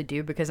I actually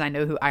do because I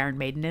know who Iron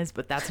Maiden is,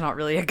 but that's not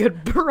really a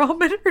good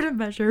barometer to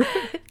measure.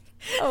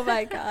 Oh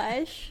my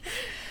gosh.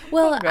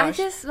 Well, Oh gosh.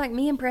 I just like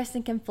me and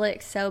Preston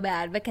conflict so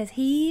bad because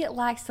he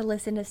likes to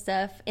listen to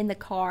stuff in the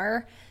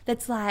car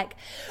that's like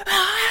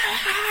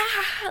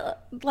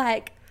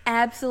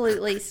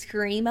absolutely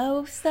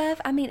screamo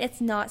stuff. I mean,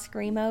 it's not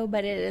screamo,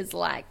 but it is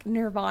like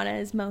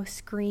Nirvana's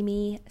most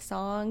screamy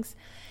songs.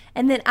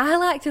 And then I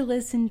like to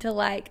listen to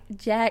like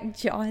Jack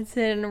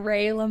Johnson,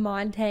 Ray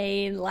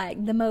LaMontagne,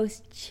 like the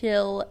most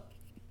chill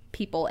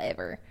people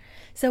ever.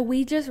 So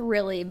we just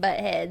really butt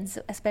heads,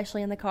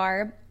 especially in the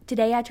car.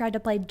 Today I tried to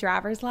play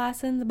Driver's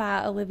License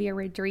by Olivia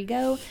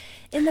Rodrigo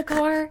in the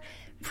car.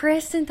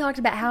 Preston talked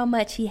about how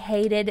much he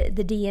hated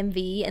the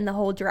DMV and the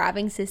whole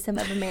driving system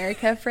of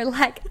America for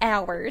like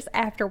hours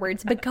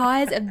afterwards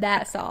because of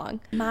that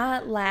song. My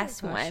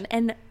last one.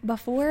 And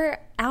before,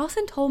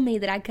 Allison told me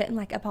that I couldn't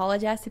like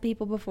apologize to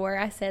people before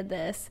I said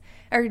this,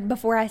 or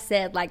before I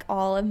said like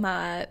all of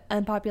my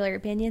unpopular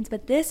opinions.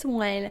 But this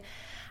one,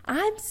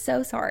 I'm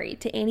so sorry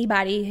to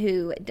anybody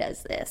who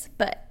does this,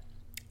 but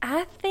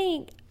I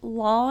think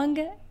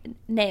long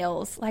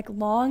nails, like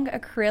long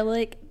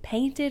acrylic,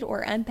 painted or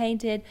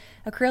unpainted,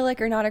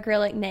 acrylic or not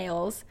acrylic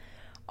nails,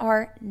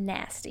 are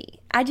nasty.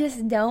 I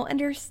just don't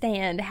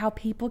understand how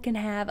people can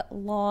have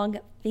long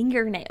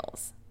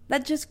fingernails.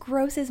 That just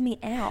grosses me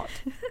out.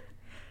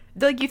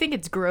 Like, you think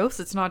it's gross?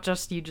 It's not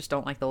just, you just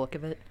don't like the look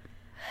of it?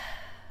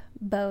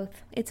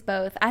 Both. It's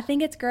both. I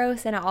think it's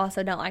gross, and I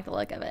also don't like the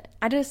look of it.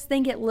 I just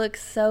think it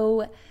looks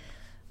so,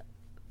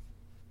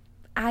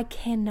 I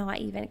cannot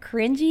even,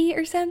 cringy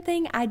or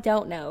something. I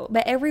don't know.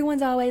 But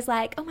everyone's always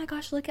like, oh my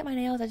gosh, look at my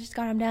nails. I just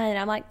got them done. And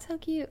I'm like, so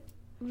cute.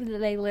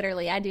 They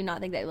literally, I do not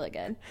think they look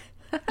good.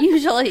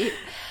 Usually.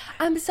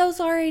 I'm so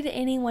sorry to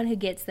anyone who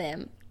gets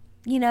them.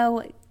 You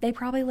know, they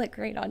probably look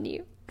great on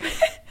you.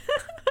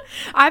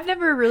 I've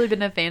never really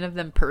been a fan of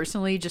them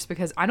personally, just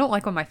because I don't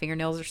like when my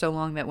fingernails are so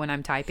long that when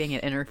I'm typing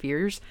it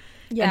interferes.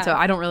 Yeah. And so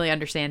I don't really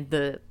understand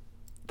the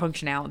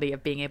functionality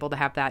of being able to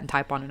have that and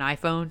type on an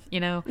iPhone, you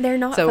know? They're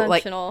not so,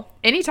 functional. Like,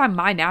 anytime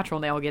my natural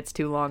nail gets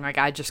too long, like,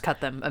 I just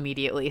cut them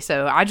immediately.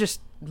 So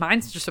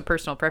mine's just a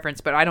personal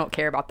preference, but I don't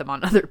care about them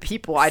on other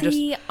people. When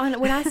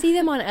I see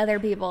them on other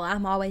people,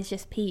 I'm always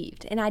just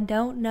peeved, and I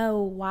don't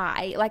know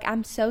why. Like,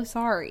 I'm so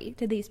sorry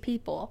to these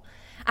people.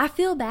 I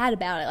feel bad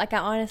about it, like I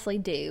honestly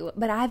do,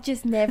 but I've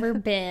just never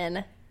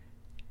been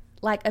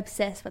like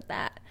obsessed with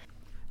that.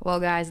 Well,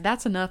 guys,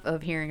 that's enough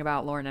of hearing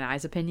about Lauren and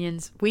I's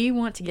opinions. We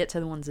want to get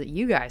to the ones that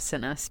you guys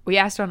sent us. We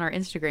asked on our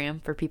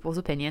Instagram for people's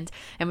opinions,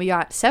 and we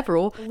got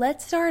several.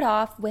 Let's start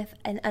off with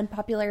an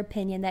unpopular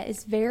opinion that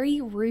is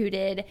very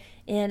rooted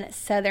in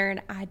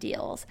Southern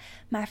ideals.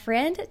 My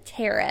friend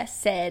Tara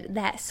said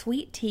that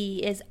sweet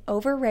tea is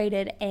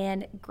overrated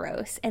and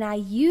gross, and I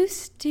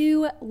used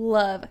to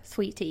love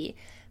sweet tea,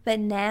 but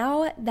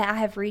now that I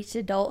have reached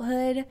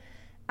adulthood,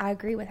 I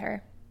agree with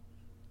her.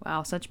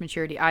 Wow, such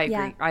maturity. I agree.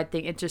 Yeah. I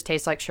think it just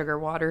tastes like sugar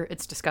water.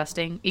 It's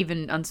disgusting.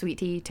 Even unsweet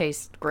tea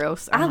tastes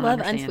gross. I don't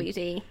love understand. unsweet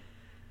tea,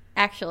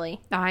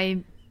 actually.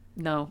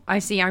 No. I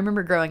see. I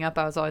remember growing up,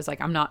 I was always like,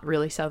 I'm not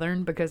really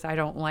Southern because I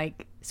don't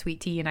like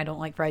sweet tea and I don't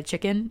like fried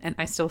chicken. And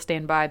I still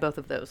stand by both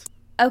of those.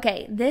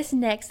 Okay, this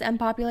next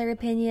unpopular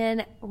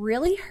opinion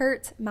really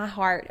hurts my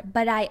heart,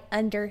 but I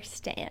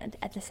understand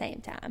at the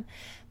same time.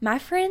 My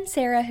friend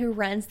Sarah, who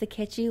runs the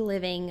Kitschy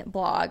Living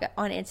blog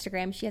on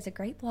Instagram, she has a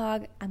great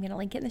blog. I'm going to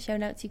link it in the show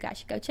notes. You guys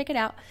should go check it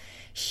out.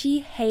 She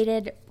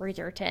hated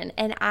Bridgerton,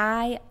 and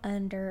I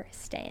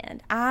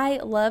understand. I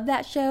love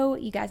that show.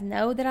 You guys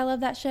know that I love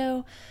that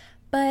show,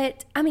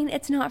 but I mean,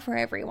 it's not for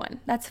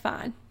everyone. That's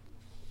fine.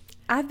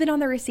 I've been on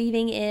the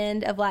receiving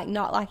end of like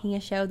not liking a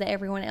show that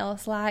everyone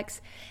else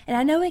likes. And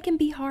I know it can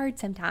be hard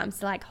sometimes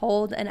to like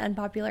hold an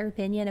unpopular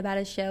opinion about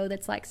a show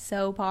that's like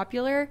so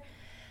popular.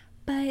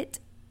 But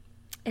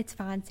it's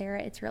fine,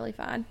 Sarah. It's really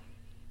fine.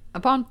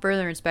 Upon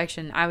further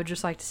inspection, I would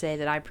just like to say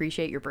that I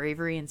appreciate your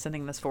bravery in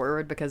sending this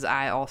forward, because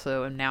I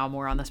also am now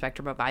more on the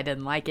spectrum of I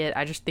didn't like it.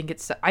 I just think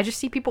I just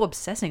see people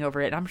obsessing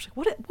over it, and I'm just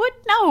like, what?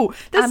 No,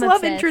 this love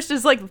obsessed. interest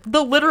is like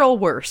the literal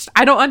worst.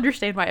 I don't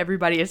understand why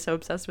everybody is so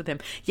obsessed with him.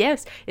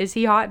 Yes, is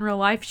he hot in real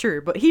life?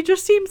 Sure, but he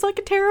just seems like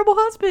a terrible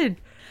husband.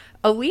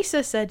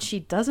 Elisa said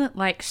she doesn't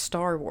like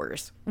Star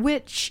Wars,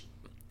 which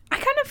I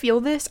kind of feel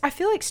this. I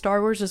feel like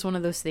Star Wars is one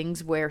of those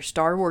things where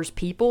Star Wars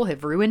people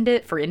have ruined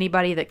it for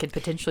anybody that could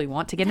potentially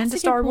want to get into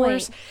Star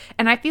Wars.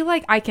 And I feel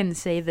like I can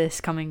say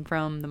this coming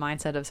from the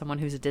mindset of someone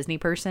who's a Disney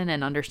person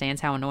and understands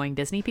how annoying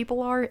Disney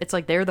people are. It's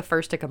like they're the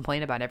first to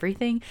complain about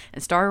everything,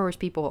 and Star Wars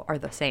people are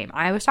the same.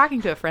 I was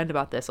talking to a friend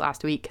about this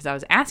last week because I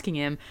was asking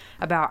him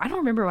about, I don't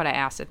remember what I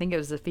asked. I think it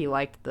was if he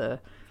liked the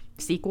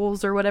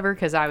sequels or whatever,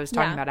 because I was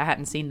talking about I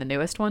hadn't seen the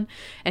newest one,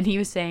 and he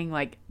was saying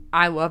like,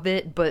 I love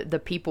it, but the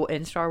people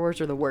in Star Wars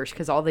are the worst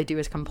because all they do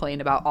is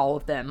complain about all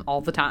of them all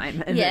the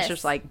time. And It's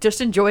just like, just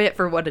enjoy it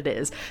for what it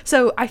is.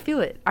 So I feel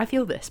it. I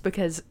feel this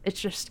because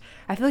it's just,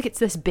 I feel like it's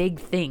this big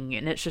thing,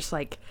 and it's just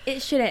like,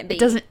 it shouldn't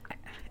be.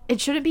 It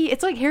shouldn't be.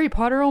 It's like Harry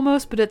Potter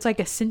almost, but it's like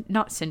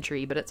not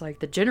century, but it's like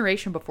the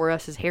generation before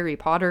us is Harry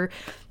Potter,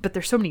 but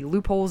there's so many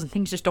loopholes and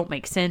things just don't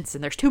make sense,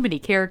 and there's too many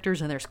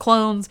characters, and there's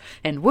clones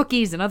and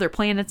Wookiees and other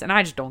planets, and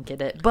I just don't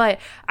get it. But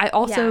I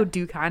also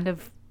do kind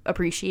of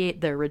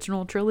appreciate the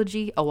original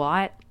trilogy a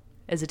lot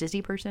as a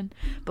Disney person,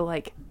 but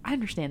like I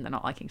understand that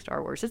not liking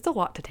Star Wars, it's a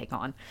lot to take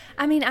on.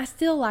 I mean, I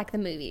still like the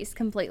movies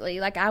completely.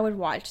 Like, I would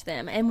watch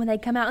them, and when they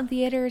come out in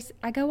theaters,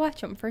 I go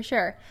watch them for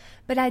sure.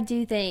 But I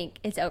do think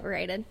it's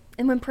overrated.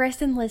 And when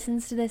Preston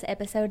listens to this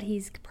episode,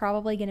 he's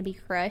probably going to be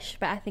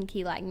crushed, but I think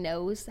he like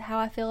knows how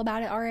I feel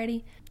about it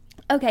already.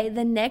 Okay,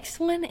 the next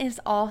one is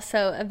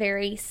also a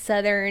very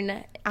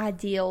Southern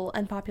ideal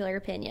unpopular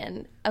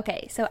opinion.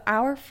 Okay, so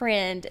our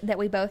friend that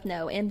we both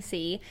know,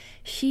 MC,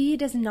 she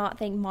does not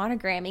think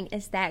monogramming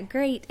is that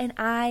great, and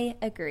I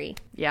agree.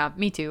 Yeah,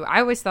 me too. I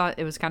always thought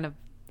it was kind of...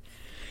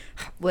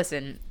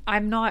 Listen,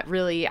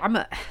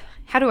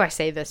 how do I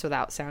say this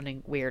without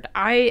sounding weird?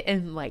 I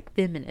am like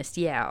feminist,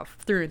 yeah,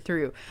 through and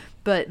through.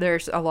 But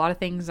there's a lot of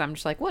things I'm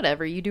just like,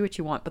 whatever, you do what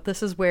you want. But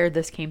this is where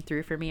this came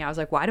through for me. I was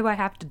like, why do I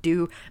have to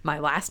do my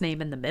last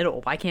name in the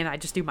middle? Why can't I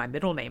just do my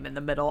middle name in the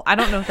middle? I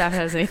don't know if that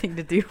has anything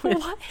to do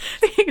with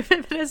being a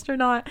feminist or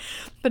not.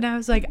 But I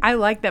was like, I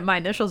like that my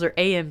initials are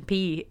AMP,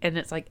 and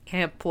it's like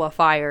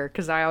amplifier,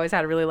 because I always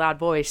had a really loud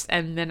voice.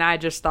 And then I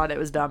just thought it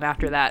was dumb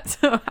after that.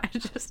 So I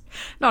just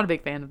not a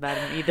big fan of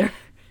that either.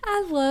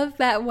 I love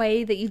that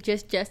way that you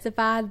just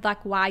justified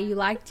like why you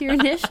liked your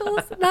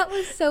initials. That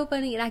was so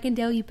funny, and I can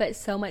tell you put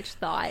so much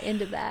thought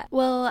into that.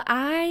 Well,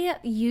 I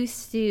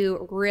used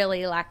to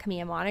really like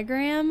me a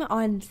monogram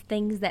on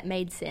things that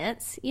made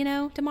sense,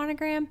 to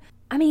monogram.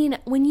 I mean,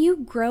 when you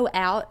grow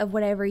out of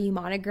whatever you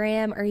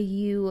monogram, or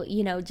you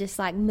just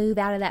like move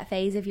out of that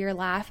phase of your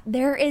life,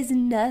 there is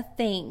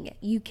nothing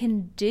you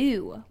can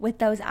do with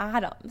those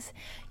items.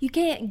 You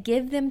can't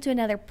give them to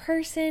another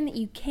person.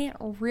 You can't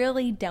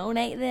really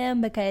donate them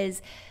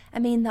because, I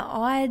mean, the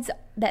odds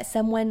that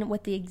someone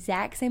with the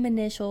exact same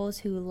initials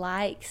who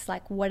likes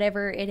like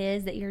whatever it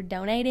is that you're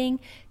donating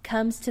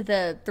comes to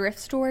the thrift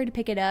store to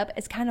pick it up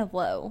is kind of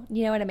low.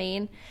 You know what I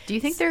mean? Do you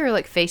think there are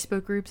like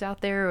Facebook groups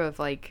out there of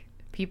like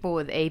people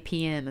with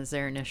APM as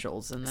their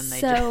initials, and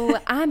then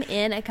I'm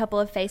in a couple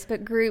of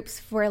Facebook groups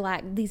for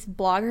like these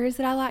bloggers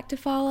that I like to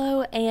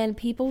follow, and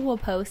people will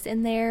post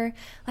in there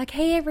like,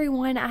 hey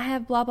everyone, I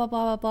have blah blah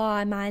blah blah blah,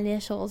 and my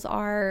initials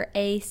are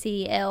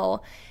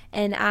ACL,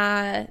 and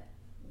I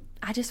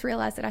just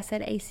realized that I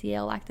said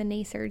ACL like the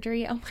knee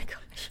surgery. Oh my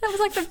gosh, that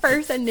was like the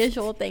first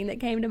initial thing that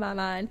came to my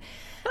mind.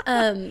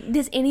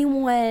 Does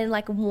anyone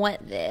like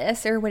want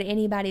this, or would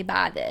anybody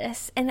buy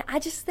this? And I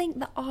just think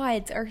the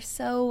odds are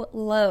so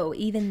low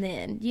even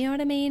then. You know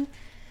what I mean?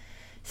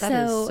 That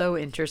is so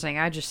interesting.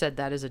 I just said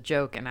that as a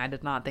joke, and I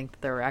did not think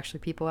that there were actually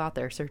people out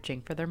there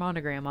searching for their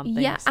monogram on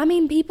things. Yeah, I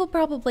mean, people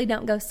probably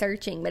don't go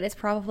searching, but it's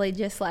probably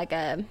just like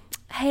a,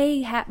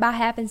 hey, by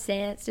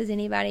happenstance, does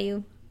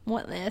anybody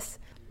want this?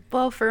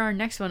 Well, for our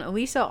next one,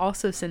 Elisa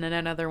also sent in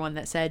another one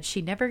that said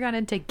she never got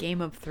into Game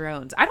of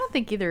Thrones. I don't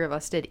think either of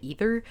us did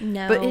either.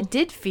 No. But it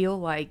did feel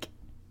like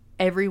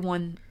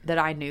everyone that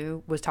I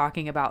knew was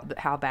talking about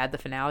how bad the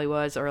finale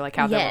was, or like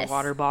how there were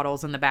water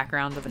bottles in the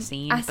background of a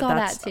scene. I saw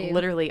that's that too.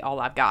 Literally all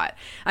I've got.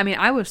 I mean,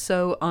 I was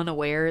so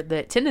unaware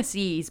that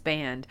Tennessee's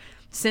banned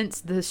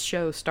since this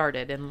show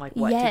started in like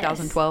what, Yes.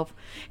 2012,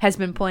 has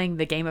been playing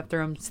the Game of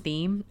Thrones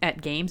theme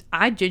at games.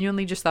 I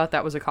genuinely just thought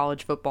that was a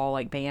college football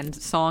like band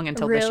song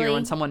until this year Really?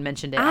 when someone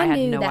mentioned it. I had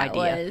no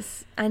idea.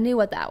 I knew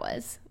what that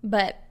was,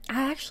 but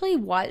I actually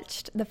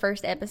watched the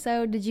first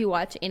episode. Did you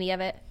watch any of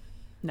it?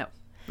 No,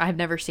 I've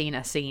never seen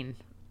a scene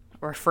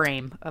or a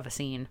frame of a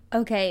scene.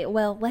 Okay,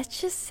 well,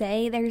 let's just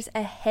say there's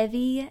a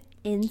heavy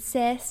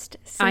incest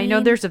scene. I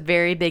know there's a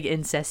very big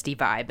incesty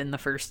vibe in the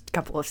first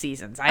couple of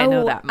seasons. I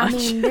know that much. I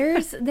mean,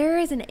 there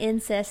is an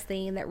incest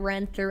theme that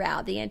runs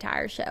throughout the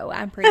entire show,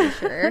 I'm pretty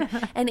sure.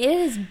 And it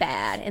is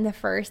bad in the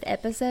first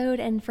episode.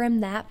 And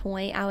from that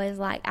point, I was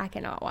like, I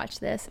cannot watch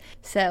this.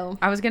 So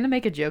I was going to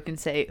make a joke and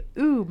say,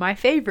 ooh, my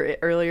favorite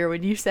earlier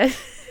when you said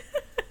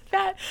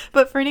that.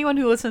 But for anyone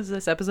who listens to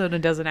this episode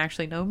and doesn't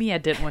actually know me, I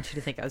didn't want you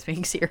to think I was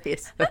being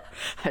serious. So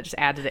I just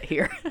added it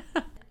here.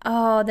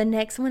 Oh, the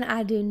next one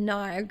I do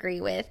not agree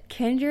with.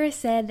 Kendra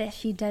said that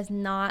she does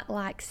not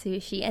like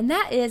sushi. And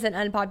that is an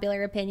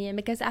unpopular opinion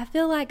because I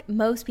feel like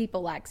most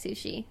people like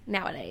sushi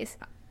nowadays.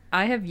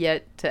 I have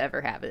yet to ever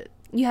have it.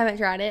 You haven't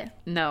tried it?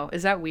 No.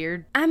 Is that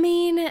weird? I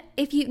mean,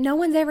 if no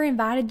one's ever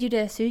invited you to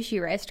a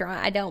sushi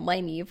restaurant, I don't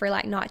blame you for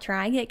like not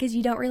trying it because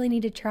you don't really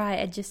need to try it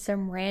at just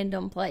some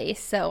random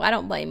place. So I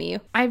don't blame you.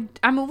 I'm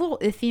a little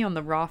iffy on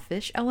the raw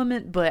fish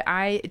element, but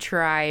I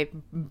try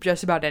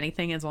just about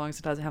anything as long as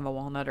it doesn't have a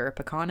walnut or a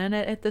pecan in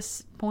it at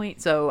this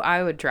point. So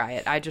I would try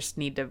it. I just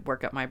need to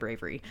work up my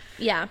bravery.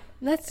 Yeah,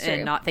 that's true.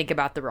 And not think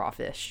about the raw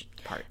fish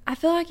part. I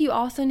feel like you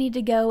also need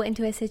to go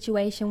into a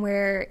situation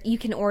where you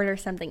can order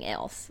something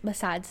else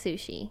besides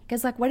sushi.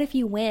 Because like, what if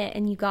you went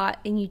and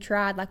you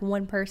tried like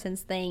one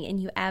person's thing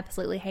and you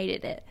absolutely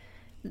hated it?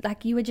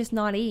 Like, you would just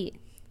not eat.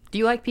 Do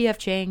you like P.F.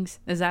 Chang's?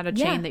 Is that a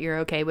Yeah. chain that you're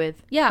okay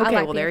with? Yeah, Okay, I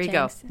like well, there P.F. you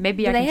go. Chang's.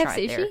 Maybe Do I they can have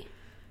try it there. sushi?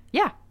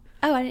 Yeah.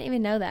 Oh, I didn't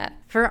even know that.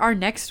 For our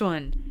next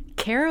one,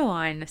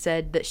 Caroline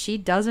said that she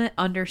doesn't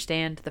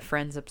understand the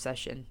Friends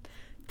obsession.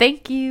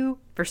 Thank you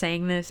for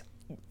saying this.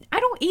 I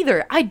don't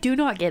either. I do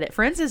not get it.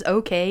 Friends is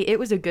okay. It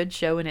was a good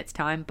show in its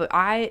time, but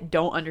I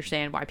don't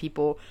understand why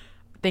people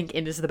think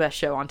it is the best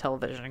show on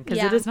television because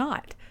it is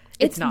not.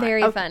 It's not.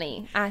 very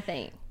funny, I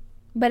think.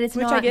 But it's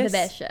Which not I guess- the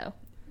best show.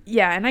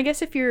 Yeah, and I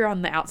guess if you're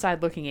on the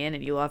outside looking in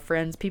and you love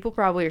Friends, people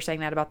probably are saying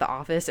that about The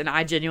Office, and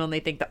I genuinely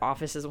think The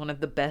Office is one of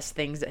the best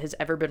things that has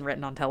ever been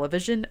written on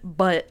television,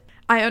 but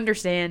I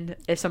understand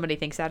if somebody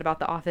thinks that about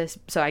The Office,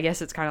 so I guess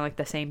it's kind of like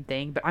the same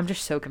thing, but I'm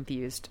just so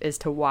confused as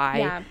to why.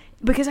 Yeah.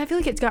 Because I feel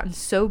like it's gotten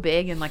so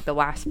big in like the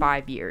last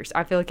 5 years.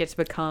 I feel like it's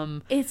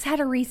become... It's had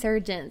a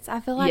resurgence. I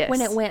feel like when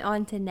Yes. it went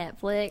on to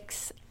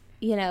Netflix,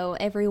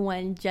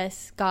 everyone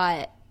just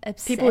got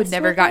obsessed People had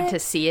never with gotten it. to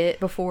see it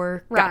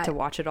before, got Right. to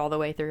watch it all the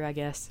way through, I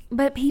guess.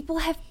 But people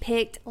have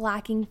picked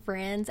liking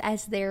Friends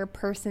as their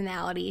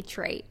personality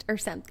trait or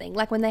something.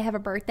 Like when they have a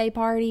birthday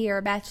party or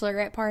a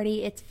bachelorette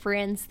party, it's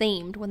Friends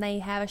themed. When they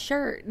have a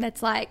shirt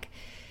that's like,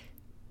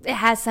 it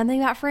has something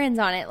about Friends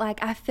on it.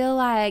 Like, I feel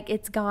like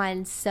it's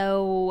gone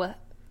so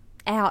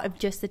out of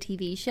just the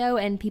TV show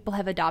and people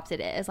have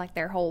adopted it as like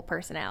their whole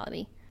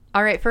personality.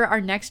 All right, for our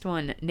next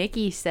one,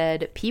 Nikki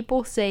said,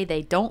 people say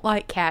they don't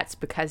like cats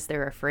because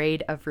they're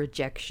afraid of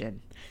rejection.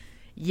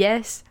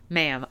 Yes,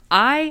 ma'am.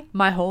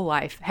 My whole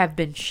life, have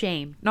been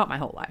shamed, not my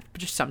whole life,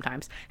 but just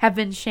sometimes, have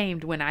been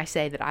shamed when I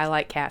say that I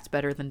like cats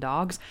better than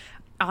dogs.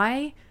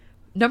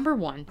 Number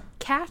one,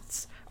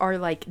 cats are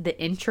like the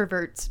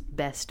introvert's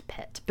best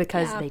pet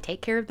because they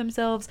take care of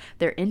themselves.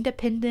 They're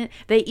independent.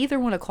 They either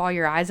want to claw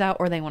your eyes out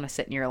or they want to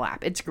sit in your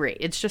lap. It's great.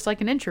 It's just like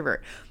an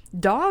introvert.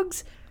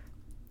 Dogs...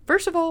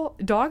 First of all,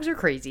 dogs are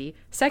crazy.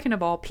 Second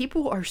of all,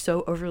 people are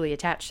so overly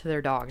attached to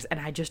their dogs, and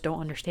I just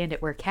don't understand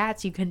it. Where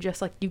cats, you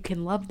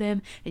can love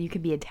them and you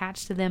can be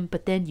attached to them,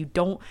 but then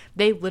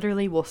they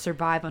literally will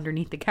survive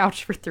underneath the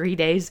couch for 3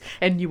 days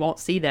and you won't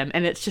see them,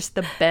 and it's just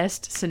the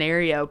best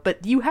scenario.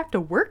 But you have to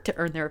work to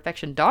earn their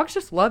affection. Dogs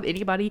just love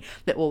anybody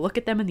that will look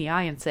at them in the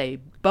eye and say,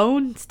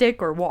 bone,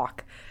 stick, or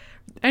walk.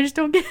 I just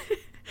don't get it.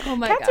 Oh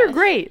my Cats are gosh.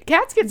 great.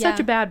 Cats get such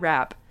Yeah. a bad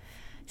rap.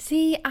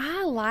 See,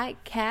 I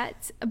like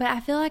cats, but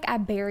I feel like I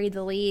buried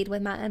the lead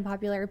with my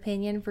unpopular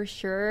opinion for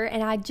sure.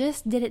 And I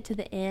just did it to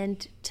the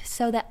end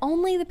so that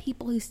only the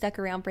people who stuck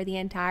around for the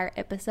entire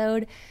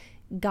episode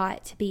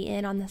got to be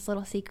in on this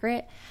little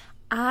secret.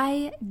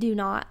 I do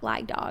not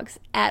like dogs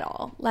at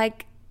all.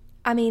 Like,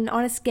 I mean,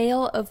 on a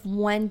scale of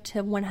 1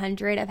 to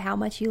 100 of how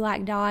much you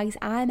like dogs,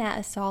 I'm at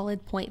a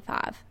solid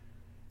 0.5.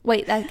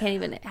 Wait, that can't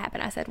even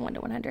happen. I said 1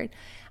 to 100.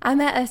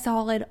 I'm at a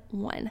solid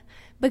 1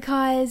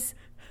 because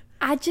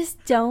I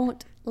just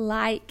don't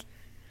like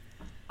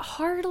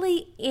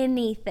hardly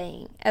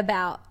anything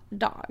about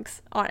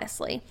dogs,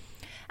 honestly.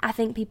 I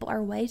think people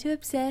are way too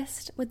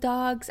obsessed with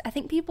dogs. I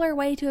think people are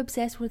way too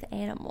obsessed with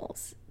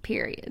animals,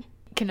 period.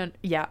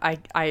 I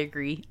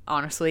agree.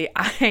 Honestly,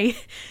 I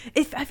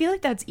feel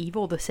like that's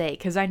evil to say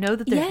because I know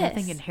that there's Yes.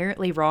 nothing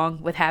inherently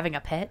wrong with having a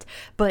pet,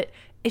 but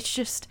it's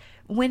just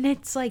when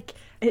it's like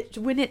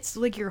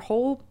your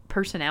whole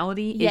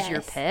personality is your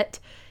Yes. pet.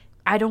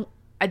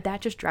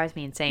 That just drives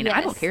me insane. I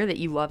don't Yes. care that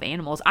you love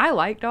animals. I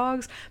like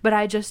dogs, but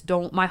I just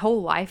don't. My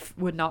whole life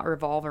would not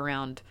revolve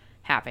around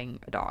having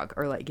a dog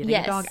or like getting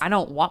Yes. a dog. I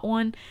don't want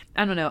one.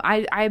 I don't know.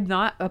 I'm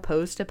not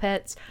opposed to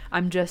pets.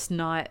 I'm just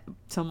not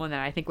someone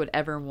that I think would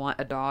ever want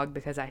a dog,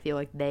 because I feel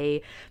like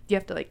you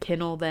have to like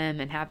kennel them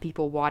and have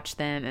people watch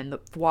them and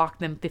walk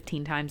them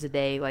 15 times a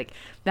day. Like,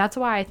 that's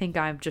why I think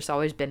I've just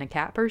always been a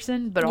cat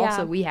person. But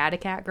also, we had a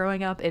cat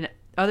growing up, and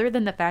other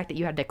than the fact that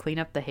you had to clean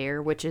up the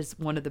hair, which is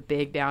one of the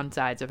big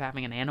downsides of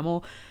having an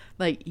animal,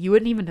 like, you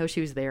wouldn't even know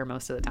she was there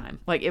most of the time.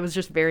 Like, it was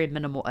just very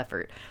minimal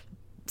effort.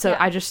 So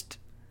I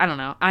don't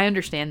know. I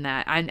understand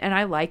that. And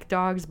I like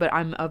dogs, but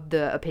I'm of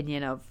the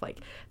opinion of, like,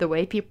 the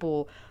way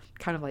people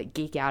kind of like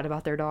geek out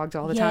about their dogs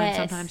all the time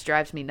sometimes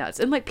drives me nuts.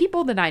 And like,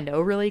 people that I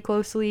know really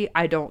closely,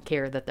 I don't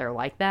care that they're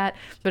like that.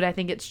 But I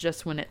think it's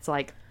just when it's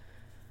like,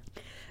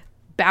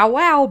 bow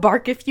wow,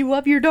 bark if you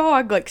love your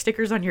dog, like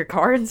stickers on your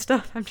car and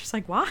stuff. I'm just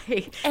like, why?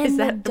 And is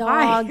the that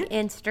dog why?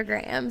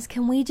 Instagrams,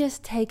 can we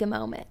just take a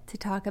moment to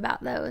talk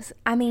about those?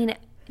 I mean,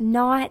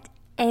 not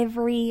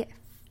every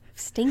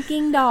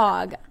stinking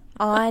dog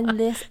on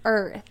this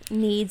earth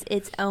needs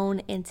its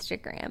own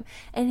Instagram.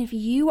 And if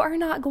you are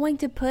not going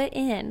to put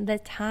in the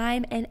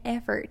time and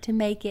effort to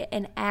make it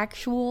an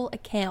actual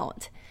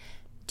account,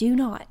 do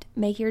not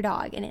make your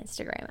dog an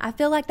Instagram. I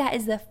feel like that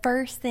is the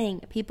first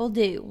thing people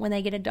do when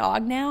they get a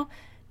dog now.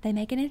 They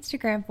make an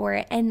Instagram for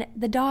it. And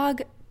the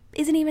dog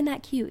isn't even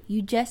that cute.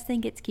 You just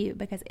think it's cute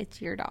because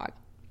it's your dog.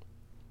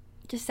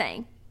 Just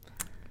saying.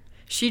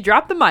 She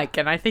dropped the mic,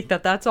 and I think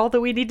that that's all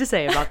that we need to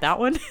say about that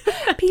one.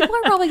 People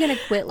are probably going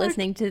to quit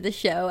listening to the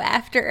show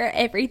after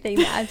everything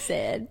that I've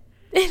said.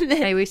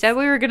 Hey, we said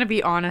we were going to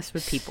be honest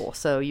with people,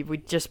 so you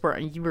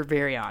were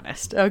very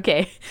honest.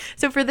 Okay,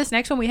 so for this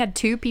next one, we had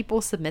 2 people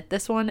submit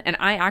this one, and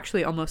I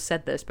actually almost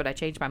said this, but I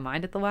changed my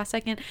mind at the last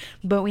second.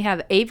 But we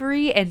have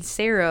Avery and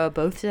Sarah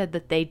both said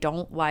that they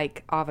don't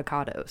like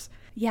avocados.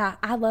 Yeah,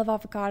 I love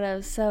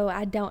avocados, so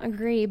I don't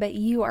agree, but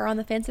you are on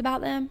the fence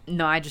about them?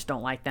 No, I just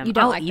don't like them. You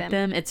don't I'll like eat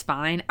them. It's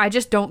fine. I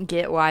just don't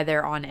get why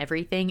they're on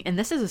everything. And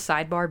this is a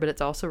sidebar, but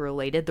it's also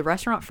related. The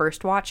restaurant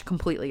First Watch,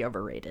 completely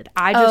overrated.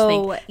 I just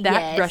think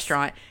that yes.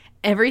 restaurant,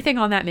 everything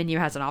on that menu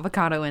has an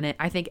avocado in it.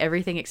 I think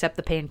everything except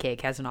the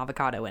pancake has an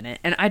avocado in it.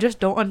 And I just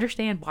don't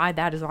understand why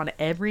that is on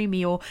every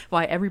meal,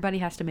 why everybody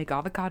has to make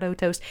avocado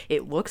toast.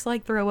 It looks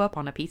like throw up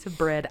on a piece of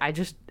bread.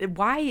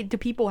 Why do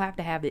people have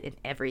to have it in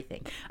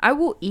everything? I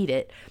will eat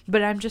it,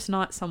 but I'm just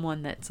not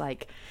someone that's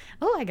like,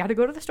 oh, I got to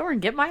go to the store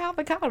and get my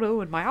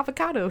avocado and my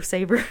avocado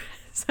saver.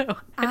 So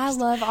I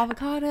love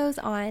avocados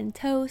on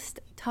toast,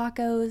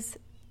 tacos,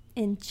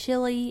 in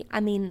chili. I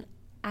mean,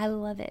 I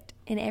love it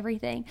in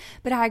everything.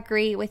 But I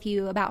agree with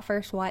you about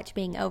First Watch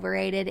being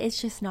overrated.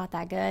 It's just not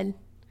that good.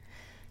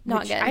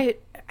 Not good.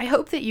 I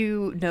hope that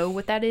you know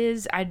what that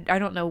is. I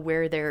don't know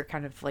where their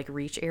kind of like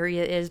reach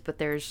area is, but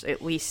there's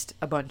at least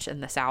a bunch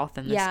in the South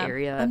in this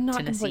area of I'm not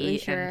Tennessee. completely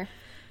sure.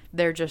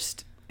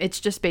 And it's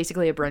just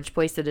basically a brunch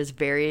place that is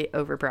very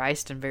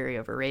overpriced and very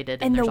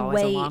overrated, and there's the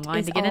always a wait long line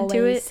is to get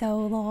into it.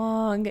 So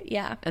long,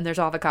 yeah. And there's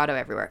avocado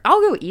everywhere. I'll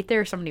go eat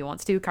there if somebody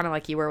wants to, kind of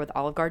like you were with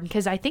Olive Garden,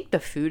 because I think the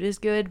food is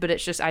good, but I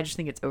just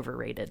think it's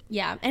overrated.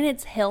 Yeah, and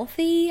it's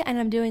healthy, and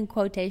I'm doing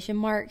quotation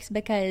marks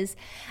because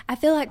I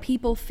feel like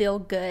people feel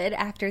good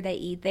after they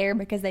eat there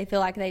because they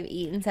feel like they've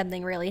eaten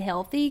something really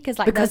healthy.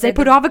 Because they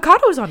put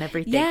avocados on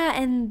everything. Yeah,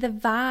 and the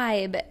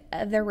vibe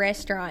of the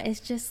restaurant is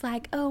just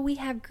like, oh, we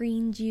have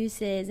green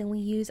juices and we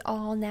use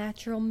all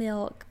natural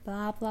milk,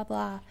 blah, blah,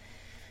 blah.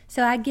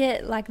 So I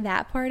get like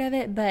that part of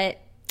it, but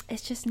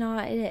it's just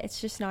not it.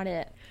 It's just not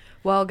it.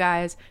 Well,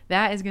 guys,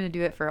 that is going to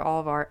do it for all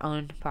of our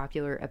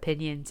unpopular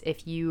opinions.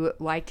 If you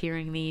liked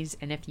hearing these,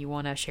 and if you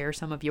want to share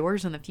some of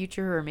yours in the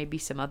future, or maybe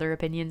some other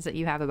opinions that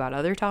you have about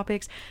other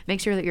topics, make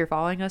sure that you're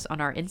following us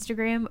on our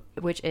Instagram,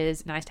 which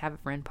is Nice to Have a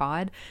Friend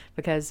Pod,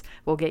 because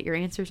we'll get your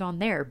answers on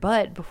there.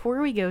 But before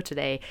we go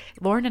today,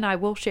 Lauren and I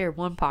will share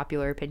one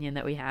popular opinion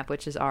that we have,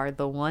 which is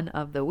the one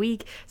of the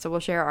week. So we'll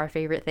share our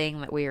favorite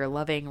thing that we are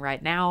loving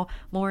right now.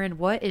 Lauren,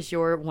 what is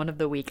your one of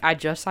the week? I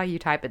just saw you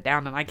type it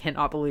down, and I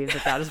cannot believe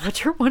that is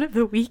what your one of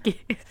the week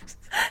is.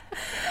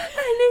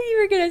 I knew you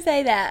were going to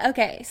say that.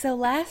 Okay, so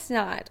last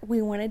night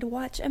we wanted to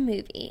watch a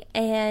movie,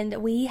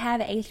 and we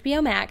have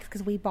HBO Max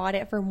because we bought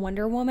it for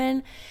Wonder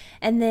Woman,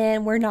 and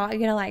then we're not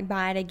going to like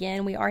buy it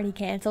again. We already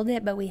canceled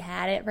it, but we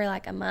had it for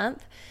like a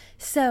month.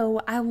 So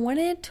I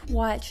wanted to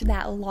watch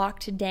that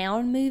Locked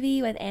Down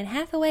movie with Anne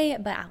Hathaway,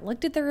 but I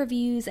looked at the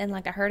reviews and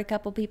like I heard a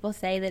couple people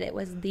say that it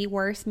was the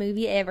worst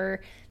movie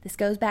ever. This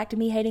goes back to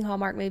me hating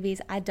Hallmark movies.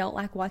 I don't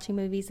like watching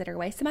movies that are a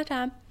waste of my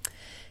time.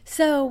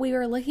 So we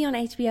were looking on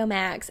HBO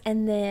Max,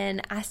 and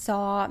then I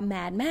saw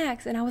Mad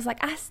Max, and I was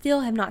like, I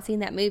still have not seen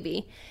that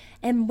movie.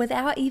 And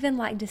without even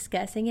like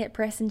discussing it,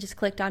 Preston just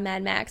clicked on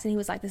Mad Max, and he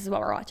was like, this is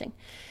what we're watching.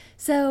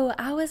 So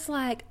I was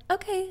like,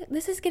 okay,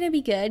 this is going to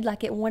be good.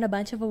 Like, it won a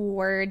bunch of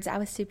awards. I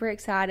was super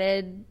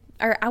excited.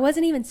 Or I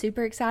wasn't even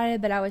super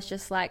excited, but I was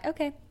just like,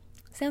 okay,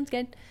 sounds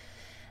good.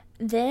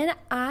 then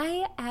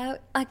I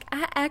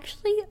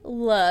actually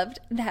loved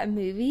that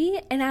movie,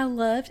 and I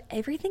loved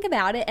everything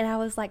about it, and I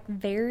was like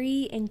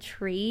very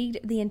intrigued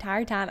the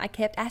entire time. I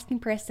kept asking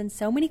Preston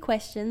so many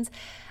questions.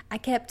 I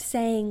kept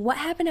saying, what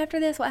happened after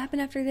this? What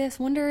happened after this?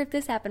 Wonder if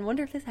this happened.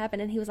 Wonder if this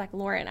happened. And he was like,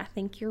 Lauren, I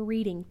think you're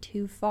reading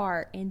too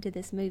far into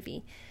this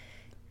movie.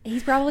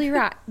 He's probably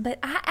right, but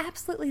I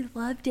absolutely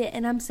loved it,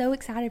 and I'm so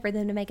excited for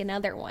them to make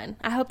another one.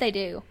 I hope they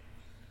do.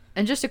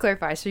 And just to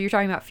clarify, so you're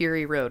talking about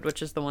Fury Road,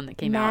 which is the one that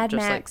came out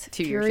just Max, like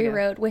 2 years ago. Fury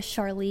Road with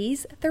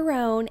Charlize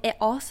Theron. It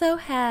also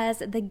has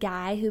the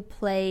guy who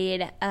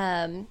played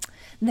the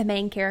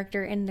main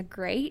character in The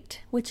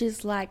Great, which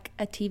is like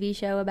a TV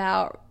show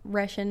about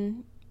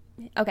Russian.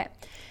 Okay.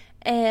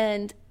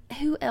 And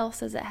who else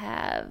does it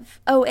have?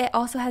 Oh, it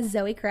also has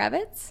Zoe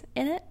Kravitz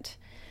in it.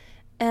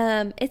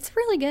 It's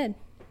really good.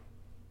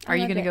 Are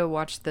you going to go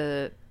watch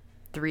the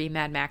 3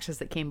 Mad Maxes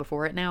that came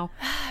before it now?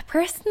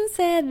 Preston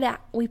said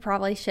that we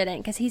probably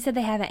shouldn't because he said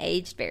they haven't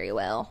aged very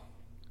well.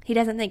 He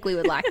doesn't think we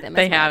would like them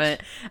They as much.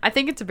 haven't. I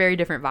think it's a very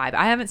different vibe.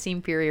 I haven't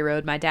seen Fury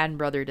Road. My dad and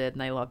brother did,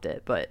 and they loved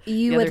it. But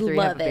You the would other 3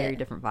 love have a very it.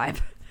 different vibe.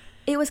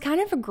 It was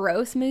kind of a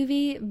gross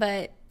movie,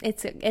 but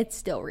it's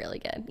still really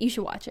good. You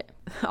should watch it.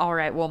 All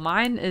right. Well,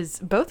 mine is,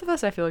 both of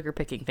us, I feel like, are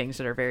picking things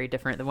that are very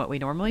different than what we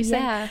normally say.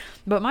 Yeah.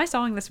 But my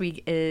song this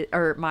week is,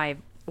 or my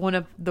one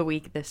of the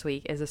week this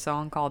week is a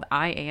song called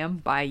I Am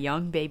by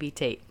Young Baby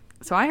Tate.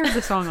 So I heard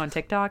the song on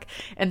TikTok,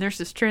 and there's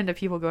this trend of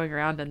people going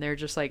around and they're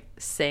just like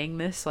saying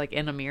this like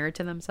in a mirror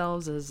to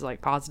themselves as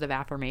like positive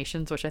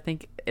affirmations, which I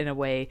think in a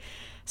way,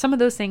 some of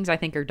those things I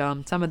think are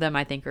dumb. Some of them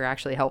I think are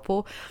actually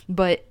helpful.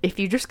 But if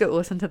you just go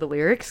listen to the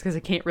lyrics, because I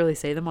can't really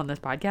say them on this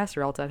podcast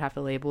or else I'd have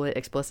to label it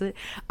explicit,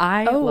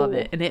 I love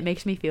it. And it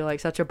makes me feel like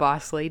such a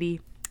boss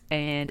lady.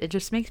 And it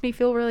just makes me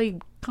feel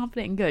really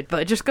confident and good.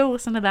 But just go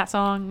listen to that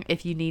song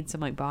if you need some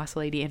like boss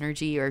lady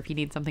energy or if you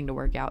need something to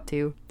work out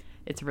to.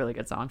 It's a really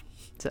good song.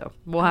 So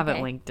we'll have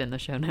it linked in the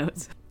show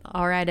notes.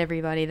 All right,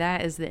 everybody,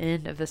 that is the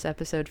end of this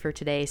episode for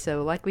today.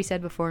 So like we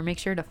said before, make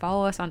sure to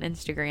follow us on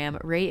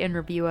Instagram, rate and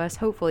review us,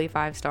 hopefully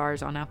 5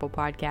 stars on Apple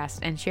Podcasts,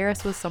 and share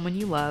us with someone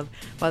you love,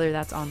 whether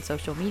that's on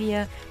social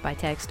media, by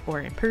text,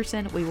 or in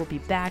person. We will be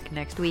back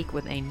next week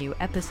with a new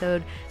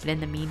episode. But in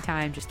the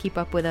meantime, just keep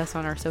up with us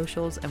on our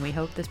socials, and we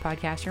hope this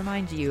podcast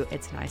reminds you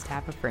it's nice to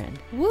have a friend.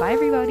 Woo, Bye,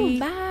 everybody.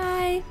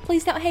 Bye.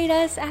 Please don't hate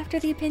us after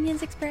the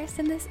opinions expressed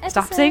in this episode.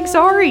 Stop saying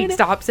sorry.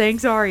 Stop saying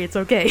sorry. It's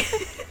okay.